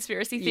indulging in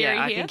conspiracy theory here?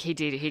 Yeah, I think he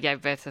did. He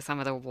gave birth to some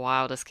of the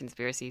wildest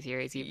conspiracy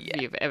theories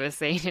you've ever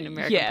seen in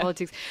American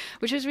politics,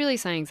 which was really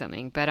saying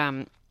something. But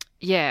I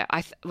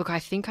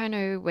think I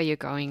know where you're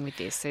going with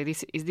this. So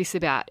is this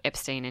about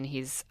Epstein and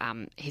his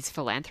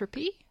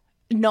philanthropy?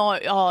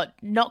 No,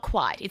 not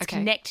quite. It's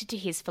connected to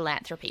his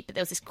philanthropy. But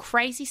there was this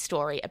crazy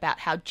story about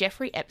how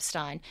Jeffrey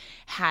Epstein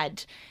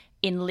had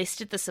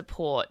enlisted the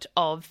support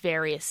of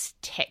various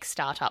tech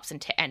startups and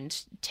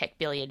tech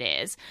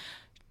billionaires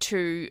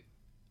in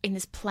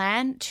this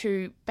plan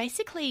to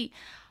basically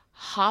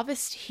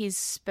harvest his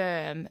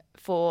sperm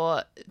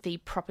for the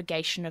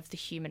propagation of the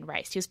human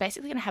race. He was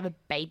basically going to have a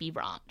baby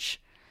ranch.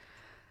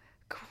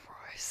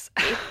 Gross.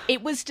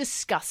 It was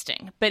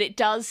disgusting, but it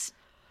does...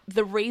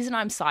 The reason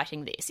I'm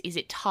citing this is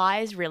it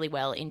ties really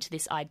well into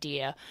this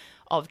idea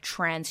of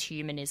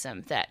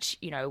transhumanism, that,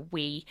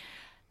 we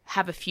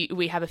have a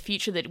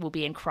future that will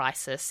be in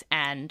crisis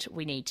and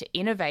we need to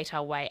innovate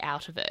our way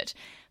out of it.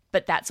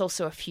 But that's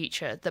also a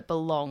future that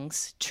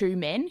belongs to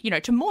men,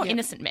 to more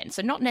innocent men.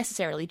 So not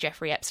necessarily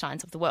Jeffrey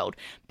Epsteins of the world,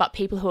 but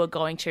people who are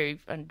going to,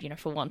 and,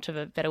 for want of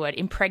a better word,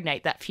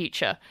 impregnate that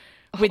future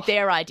with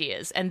their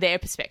ideas and their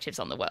perspectives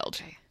on the world.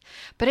 Okay.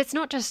 But that's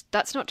not just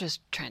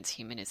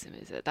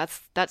transhumanism, is it?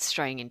 That's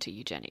straying into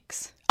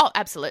eugenics. Oh,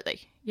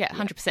 absolutely. Yeah,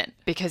 100%.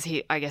 Because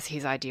I guess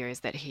his idea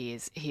is that he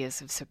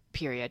is of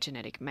superior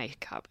genetic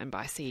makeup, and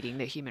by seeding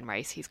the human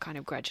race, he's kind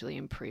of gradually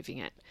improving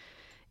it.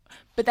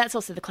 But that's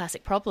also the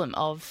classic problem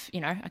of,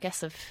 I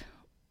guess of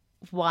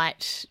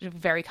white,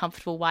 very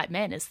comfortable white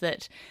men, is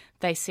that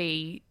they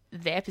see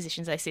their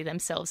positions, they see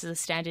themselves as a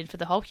stand-in for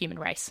the whole human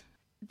race.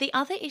 The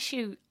other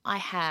issue I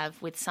have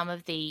with some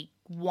of the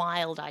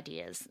wild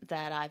ideas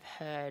that I've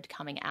heard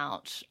coming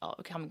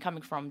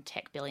from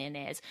tech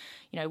billionaires,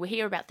 we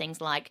hear about things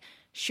like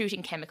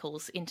shooting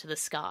chemicals into the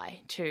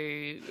sky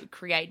to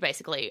create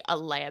basically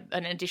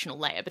an additional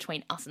layer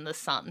between us and the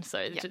sun, so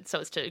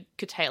as to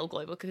curtail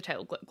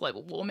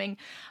global warming.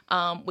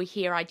 We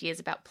hear ideas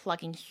about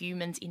plugging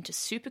humans into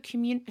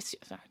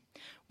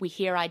We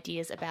hear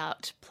ideas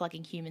about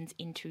plugging humans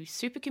into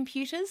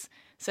supercomputers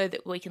so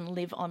that we can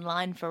live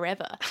online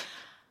forever.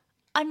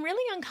 I'm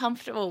really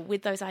uncomfortable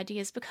with those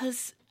ideas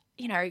because,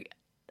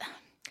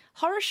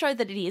 horror show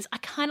that it is, I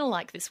kind of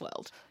like this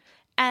world.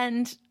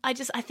 And I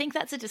think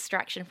that's a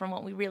distraction from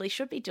what we really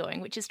should be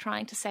doing, which is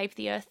trying to save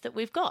the earth that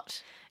we've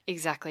got.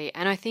 Exactly.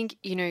 And I think,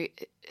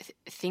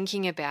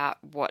 thinking about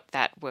what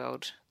that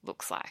world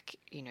looks like,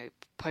 even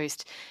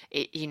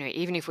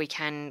if we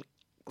can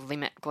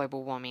limit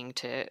global warming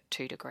to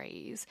 2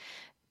 degrees,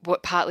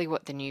 what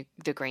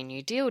the Green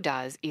New Deal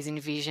does is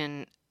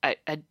envision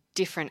a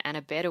different and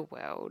a better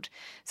world.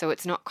 So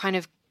it's not kind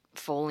of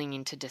falling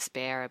into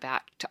despair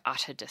about to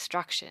utter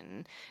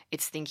destruction.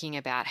 It's thinking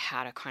about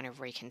how to kind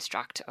of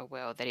reconstruct a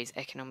world that is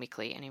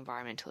economically and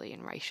environmentally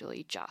and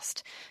racially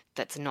just.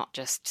 That's not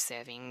just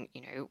serving,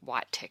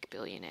 white tech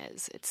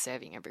billionaires. It's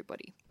serving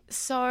everybody.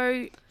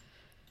 So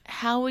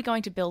how are we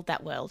going to build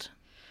that world?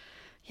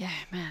 Yeah,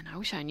 man, I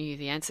wish I knew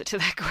the answer to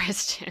that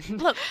question.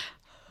 Look,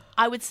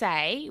 I would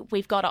say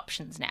we've got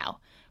options now,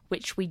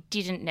 which we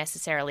didn't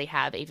necessarily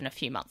have even a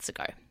few months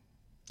ago.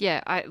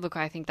 Yeah,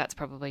 I think that's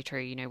probably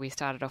true. We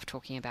started off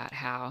talking about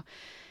how,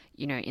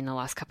 in the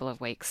last couple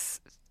of weeks,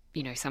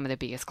 some of the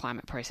biggest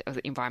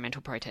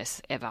environmental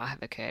protests ever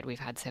have occurred. We've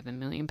had 7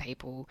 million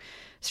people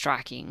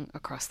striking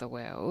across the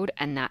world,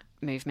 and that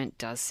movement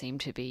does seem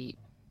to be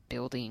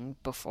building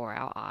before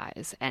our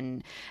eyes.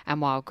 And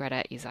while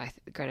Greta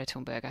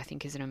Thunberg, I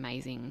think, is an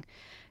amazing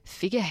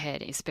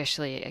figurehead,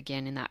 especially,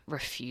 again, in that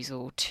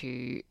refusal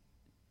to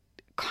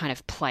kind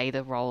of play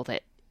the role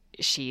that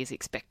she is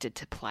expected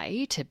to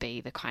play, to be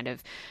the kind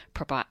of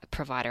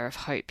provider of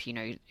hope.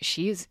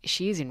 She is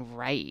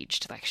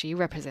enraged. Like, she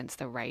represents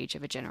the rage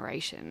of a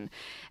generation,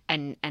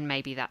 and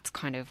maybe that's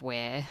kind of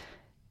where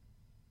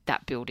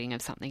that building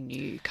of something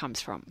new comes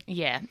from.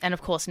 Yeah, and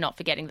of course not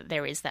forgetting that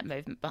there is that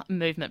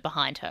movement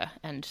behind her,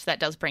 and that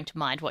does bring to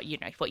mind what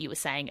you were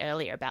saying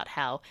earlier about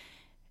how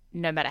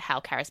no matter how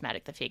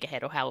charismatic the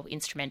figurehead or how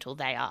instrumental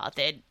they are,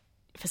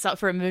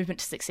 for a movement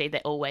to succeed,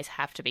 there always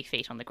have to be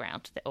feet on the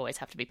ground. There always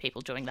have to be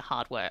people doing the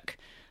hard work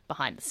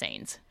behind the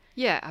scenes.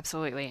 Yeah,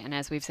 absolutely. And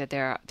as we've said,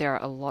 there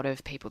are a lot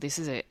of people.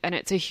 And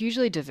it's a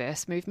hugely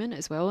diverse movement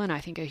as well, and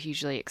I think a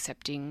hugely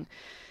accepting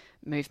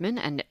movement,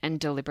 and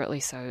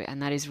deliberately so.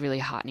 And that is really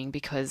heartening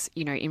because,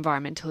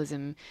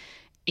 environmentalism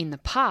in the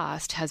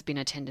past has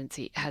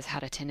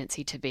had a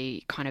tendency to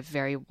be kind of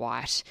very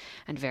white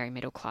and very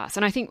middle class.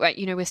 And I think,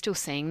 we're still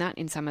seeing that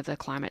in some of the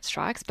climate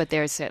strikes, but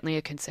there is certainly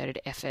a concerted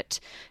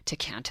effort to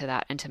counter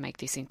that and to make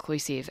this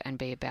inclusive and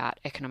be about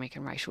economic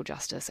and racial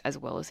justice as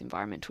well as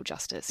environmental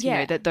justice.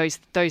 Yeah. That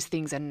those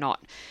things are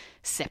not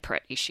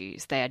separate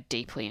issues. They are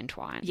deeply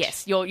entwined.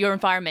 Yes, your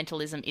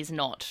environmentalism is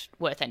not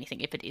worth anything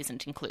if it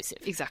isn't inclusive.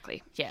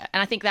 Exactly. Yeah,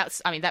 and I think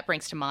that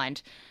brings to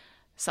mind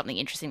something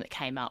interesting that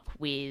came up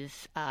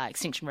with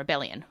Extinction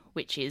Rebellion,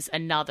 which is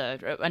another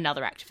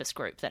activist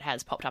group that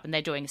has popped up, and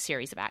they're doing a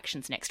series of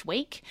actions next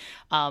week,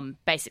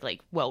 basically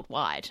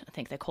worldwide. I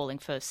think they're calling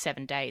for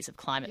 7 days of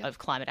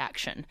climate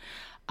action.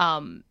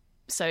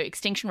 So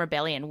Extinction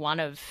Rebellion, one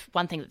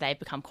thing that they've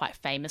become quite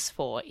famous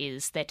for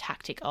is their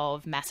tactic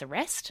of mass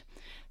arrest.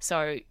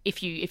 So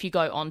if you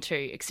go onto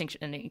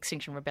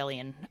Extinction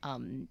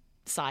Rebellion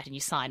site and you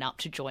sign up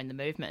to join the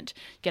movement,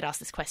 you get asked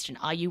this question: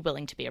 are you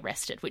willing to be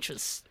arrested? Which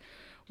was,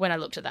 when I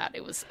looked at that,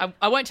 it was,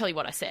 I won't tell you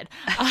what I said.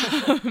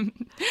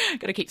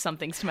 Got to keep some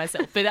things to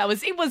myself. But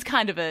it was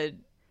kind of a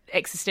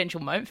existential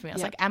moment for me. I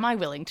was like, am I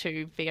willing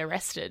to be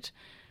arrested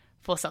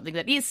for something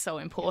that is so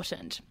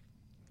important?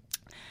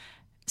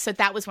 So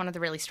that was one of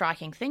the really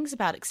striking things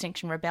about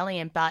Extinction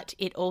Rebellion, but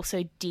it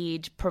also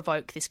did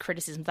provoke this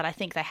criticism that I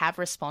think they have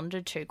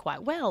responded to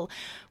quite well,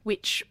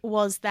 which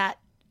was that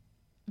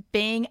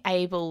being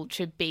able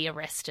to be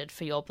arrested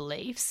for your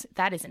beliefs,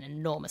 that is an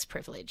enormous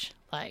privilege.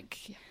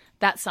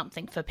 That's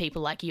something for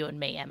people like you and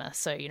me, Emma.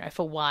 So,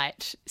 for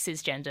white,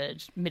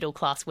 cisgendered,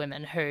 middle-class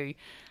women who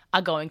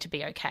are going to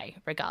be okay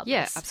regardless.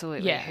 Yeah,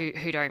 absolutely. Yeah.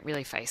 Who don't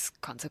really face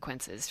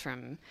consequences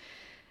from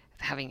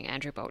having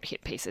Andrew Bolt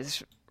hit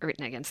pieces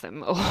written against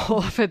them,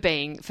 or for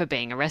being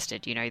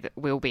arrested, that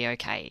will be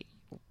okay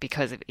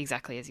because of,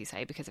 exactly as you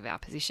say, because of our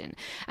position.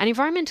 And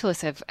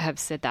environmentalists have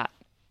said that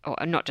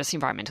or not just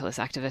environmentalist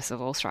activists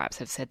of all stripes,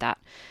 have said that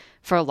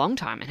for a long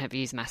time and have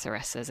used mass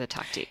arrests as a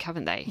tactic,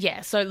 haven't they?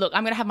 Yeah. So look,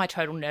 I'm going to have my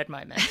total nerd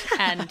moment,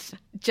 and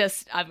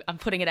just I'm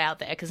putting it out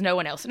there because no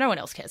one else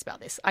cares about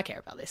this. I care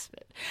about this.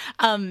 But,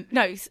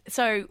 no.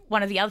 So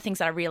one of the other things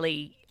that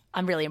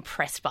I'm really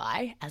impressed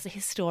by as a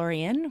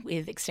historian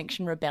with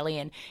Extinction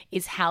Rebellion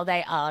is how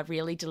they are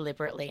really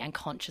deliberately and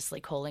consciously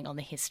calling on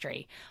the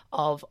history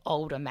of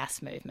older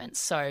mass movements.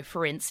 So,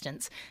 for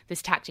instance,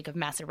 this tactic of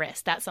mass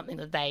arrest, that's something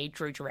that they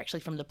drew directly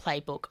from the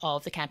playbook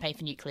of the Campaign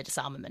for Nuclear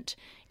Disarmament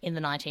in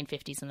the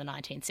 1950s and the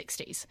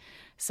 1960s.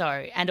 So,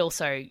 and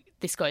also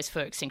this goes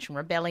for Extinction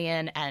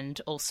Rebellion and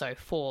also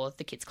for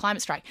the Kids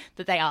Climate Strike,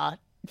 that they are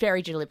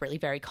very deliberately,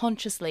 very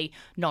consciously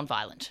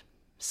non-violent.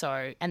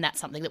 So, and that's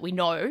something that we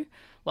know.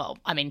 Well,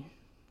 I mean,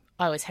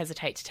 I always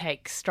hesitate to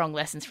take strong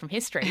lessons from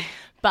history,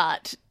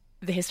 but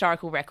the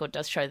historical record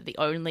does show that the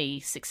only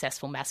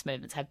successful mass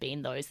movements have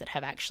been those that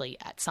have actually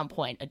at some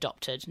point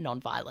adopted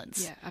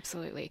non-violence. Yeah,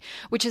 absolutely.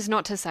 Which is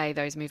not to say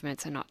those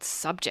movements are not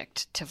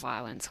subject to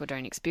violence or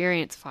don't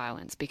experience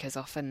violence, because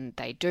often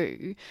they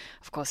do.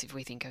 Of course, if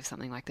we think of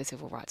something like the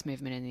civil rights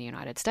movement in the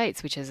United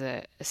States, which is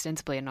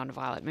ostensibly a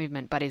non-violent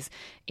movement, but is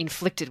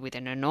inflicted with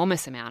an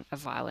enormous amount of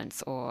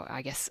violence, or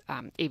I guess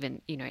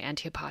even,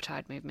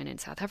 anti-apartheid movement in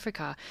South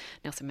Africa,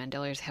 Nelson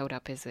Mandela is held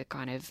up as a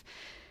kind of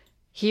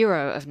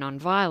hero of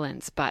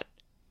non-violence, but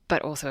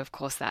also, of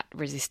course, that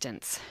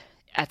resistance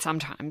at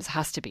sometimes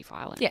has to be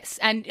violent. Yes,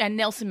 and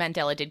Nelson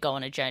Mandela did go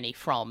on a journey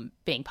from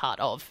being part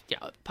of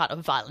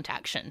violent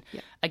action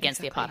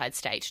against the apartheid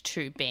state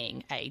to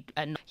being a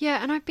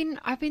yeah. And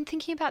I've been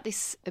thinking about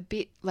this a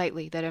bit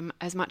lately, that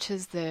as much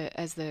as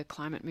the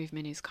climate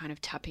movement is kind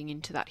of tapping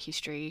into that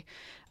history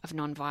of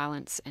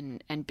non-violence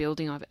and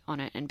building on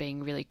it and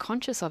being really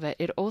conscious of it,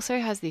 it also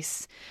has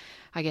this,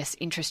 I guess,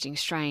 interesting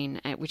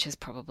strain, which is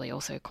probably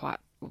also quite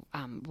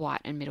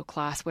white and middle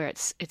class, where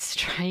it's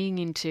straying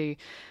into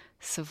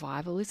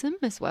survivalism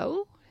as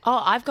well.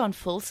 Oh, I've gone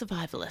full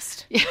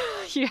survivalist.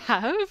 You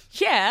have?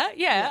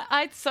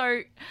 Yeah.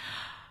 So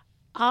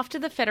after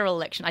the federal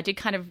election, I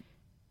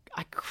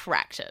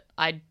cracked it.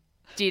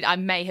 I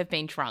may have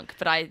been drunk,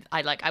 but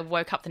I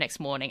woke up the next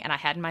morning and I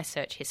had in my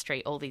search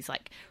history all these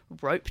like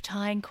rope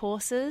tying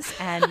courses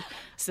and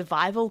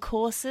survival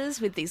courses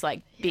with these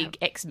like big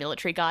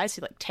ex-military guys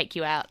who like take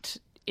you out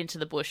into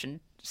the bush and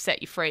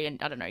set you free,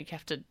 and I don't know, you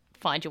have to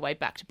find your way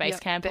back to base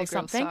camp or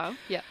something.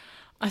 Yeah.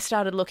 I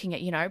started looking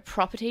at,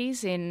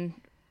 properties in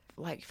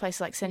like places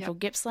like Central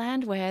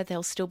Gippsland where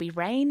there'll still be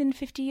rain in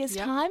 50 years'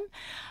 time.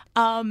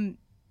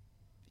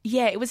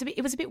 It was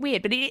a bit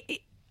weird, but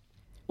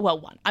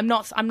I'm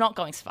not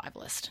going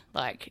survivalist.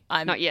 Like,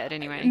 I'm not yet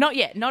anyway. Not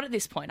yet. Not at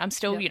this point. I'm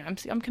still,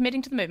 I'm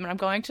committing to the movement. I'm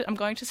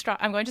going to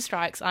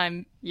strikes.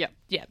 I'm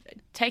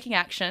taking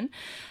action.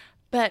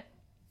 But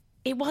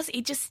it was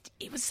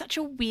such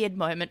a weird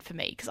moment for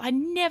me, because I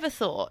never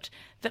thought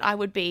that I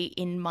would be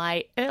in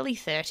my early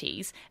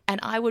 30s and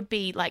I would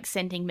be like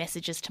sending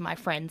messages to my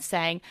friends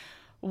saying,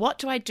 what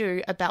do I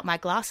do about my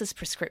glasses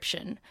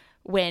prescription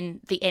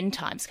when the end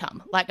times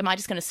come? Like, am I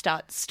just going to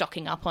start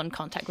stocking up on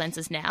contact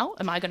lenses now?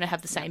 Am I going to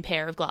have the same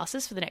pair of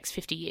glasses for the next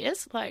 50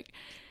 years? Like,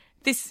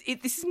 this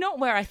is not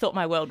where I thought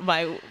my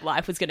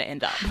life was going to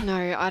end up.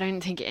 No, I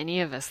don't think any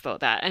of us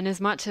thought that. And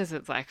as much as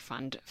it's like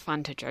fun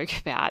to joke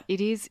about,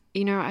 it is,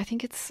 I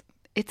think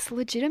it's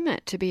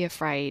legitimate to be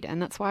afraid.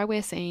 And that's why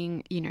we're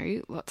seeing,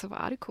 lots of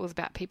articles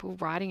about people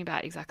writing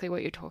about exactly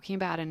what you're talking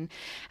about and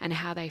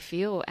how they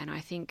feel. And I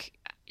think,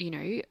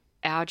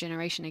 our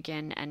generation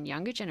again and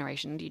younger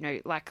generation,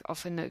 like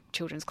often the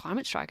children's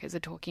climate strikers are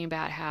talking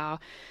about how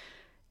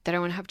they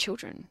don't want to have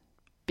children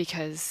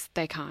because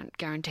they can't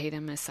guarantee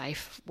them a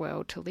safe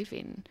world to live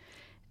in.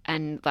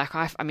 And like,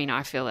 I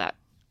feel that,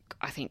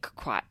 I think,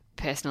 quite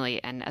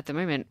personally, and at the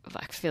moment,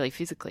 like fairly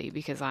physically,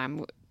 because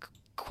I'm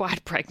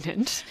quite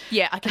pregnant.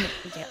 Yeah,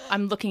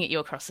 I'm looking at you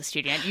across the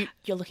studio and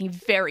you're looking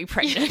very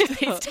pregnant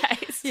these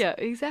days. Yeah,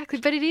 exactly.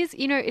 But it is,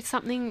 it's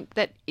something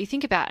that you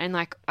think about, and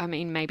like,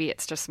 maybe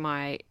it's just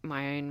my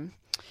own.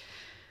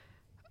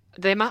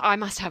 I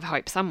must have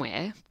hope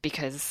somewhere,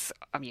 because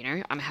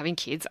I'm having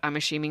kids. I'm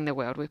assuming the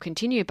world will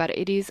continue, but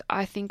it is.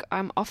 I think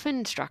I'm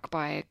often struck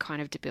by a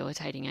kind of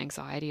debilitating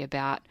anxiety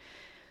about,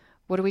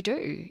 what do we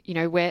do?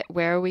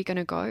 Where are we going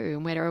to go,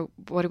 and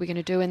what are we going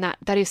to do? And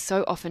that is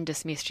so often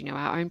dismissed.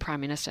 Our own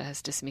Prime Minister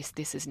has dismissed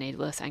this as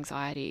needless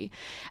anxiety,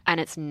 and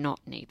it's not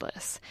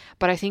needless.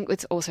 But I think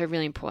it's also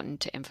really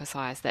important to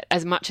emphasise that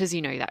as much as,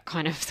 that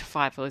kind of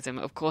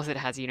survivalism, of course it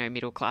has,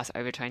 middle class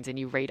overtones, and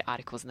you read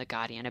articles in The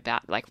Guardian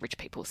about like rich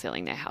people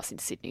selling their house in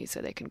Sydney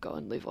so they can go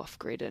and live off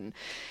grid and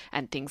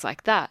things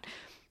like that.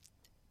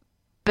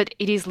 But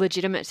it is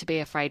legitimate to be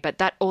afraid, but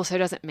that also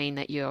doesn't mean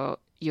that you're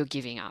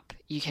giving up.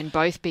 You can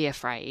both be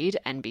afraid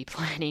and be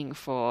planning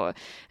for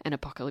an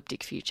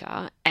apocalyptic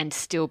future and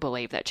still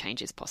believe that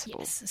change is possible.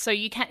 Yes. So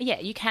you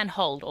can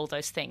hold all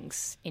those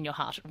things in your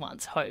heart at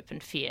once, hope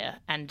and fear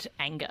and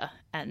anger.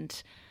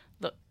 And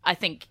look, I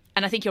think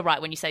you're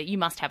right when you say you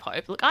must have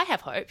hope. Look, I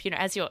have hope,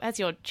 as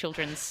your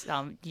children's,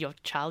 your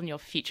child and your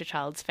future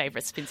child's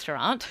favourite spinster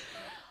aunt.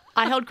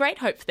 I held great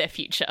hope for their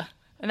future.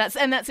 And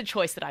that's a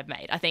choice that I've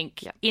made. I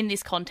think in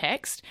this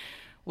context,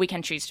 we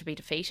can choose to be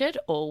defeated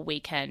or we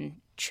can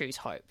choose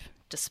hope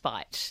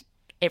despite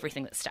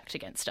everything that's stacked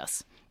against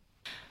us.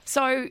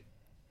 So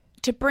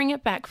to bring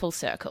it back full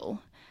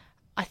circle,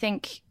 I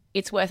think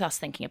it's worth us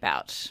thinking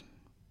about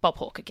Bob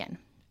Hawke again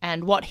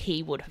and what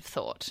he would have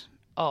thought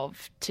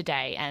of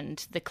today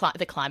and the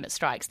climate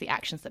strikes, the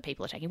actions that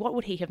people are taking. What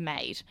would he have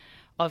made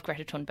of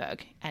Greta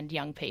Thunberg and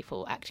young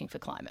people acting for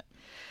climate?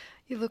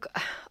 Yeah, look,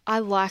 I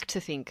like to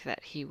think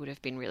that he would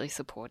have been really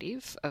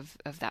supportive of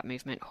that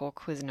movement.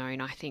 Hawke was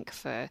known, I think,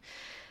 for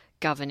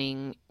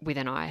governing with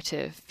an eye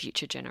to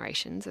future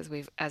generations, as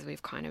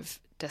we've kind of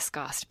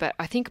discussed. But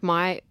I think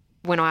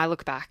when I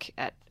look back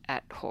at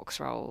Hawke's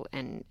role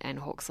and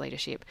Hawke's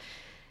leadership,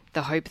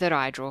 the hope that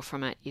I draw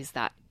from it is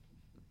that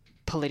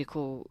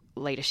political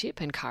leadership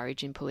and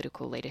courage in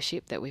political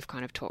leadership that we've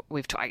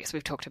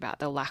talked about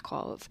the lack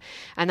of.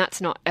 And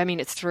that's not, I mean,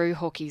 it's through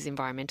Hawke's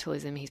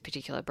environmentalism, his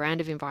particular brand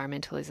of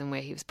environmentalism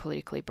where he was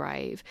politically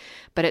brave,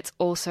 but it's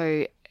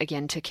also,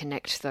 again, to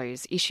connect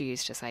those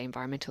issues to say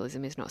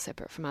environmentalism is not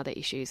separate from other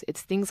issues.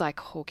 It's things like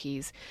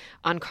Hawke's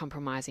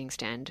uncompromising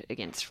stand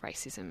against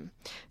racism.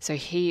 So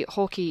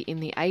Hawke in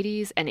the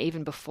 80s and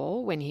even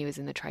before, when he was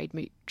in the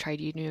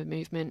trade union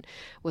movement,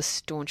 was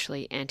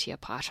staunchly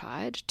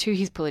anti-apartheid to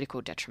his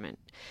political detriment.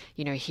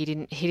 You know, he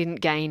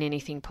didn't gain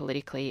anything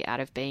politically out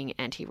of being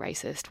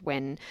anti-racist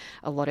when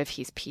a lot of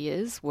his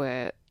peers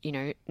were, you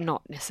know,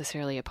 not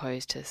necessarily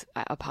opposed to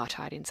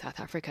apartheid in South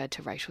Africa,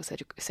 to racial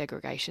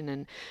segregation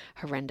and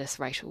horrendous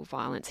racial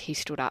violence. He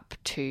stood up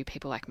to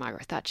people like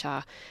Margaret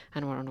Thatcher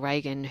and Ronald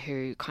Reagan,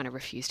 who kind of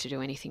refused to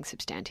do anything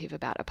substantive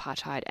about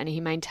apartheid. And he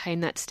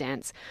maintained that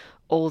stance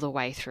all the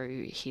way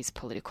through his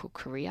political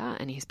career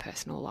and his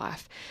personal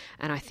life.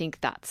 And I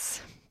think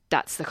that's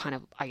the kind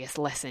of, I guess,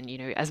 lesson, you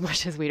know, as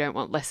much as we don't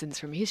want lessons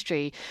from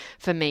history,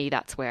 for me,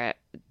 that's where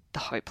the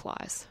hope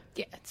lies.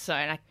 Yeah, so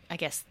I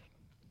guess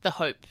the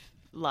hope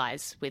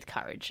lies with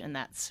courage, and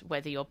that's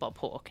whether you're Bob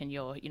Hawke and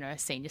you're, you know, a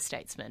senior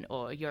statesman,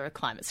 or you're a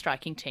climate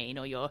striking teen,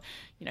 or you're,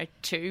 you know,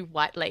 two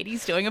white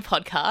ladies doing a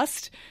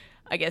podcast.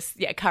 I guess,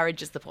 yeah,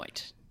 courage is the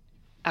point.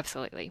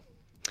 Absolutely.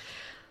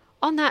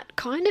 On that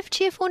kind of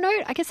cheerful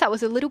note, I guess that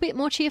was a little bit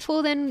more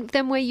cheerful than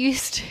we're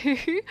used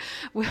to.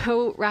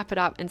 We'll wrap it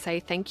up and say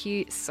thank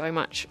you so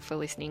much for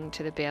listening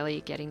to the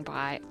Barely Getting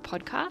By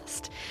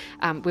podcast.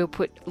 We'll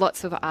put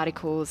lots of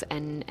articles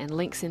and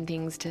links and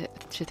things to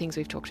things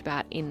we've talked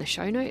about in the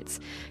show notes.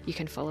 You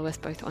can follow us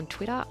both on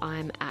Twitter.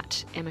 I'm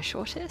at Emma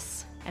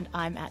Shortis. And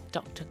I'm at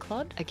Dr.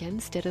 Clod. Again,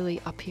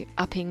 steadily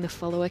upping the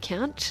follower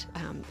count.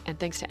 And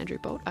thanks to Andrew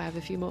Bolt, I have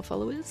a few more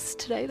followers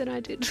today than I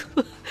did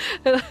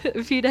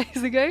a few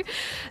days ago.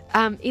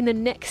 In the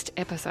next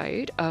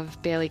episode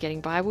of Barely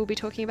Getting By, we'll be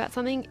talking about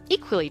something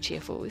equally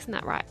cheerful. Isn't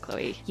that right,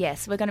 Chloe?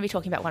 Yes, we're going to be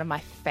talking about one of my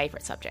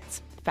favourite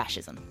subjects,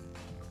 fascism.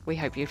 We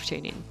hope you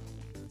tune in.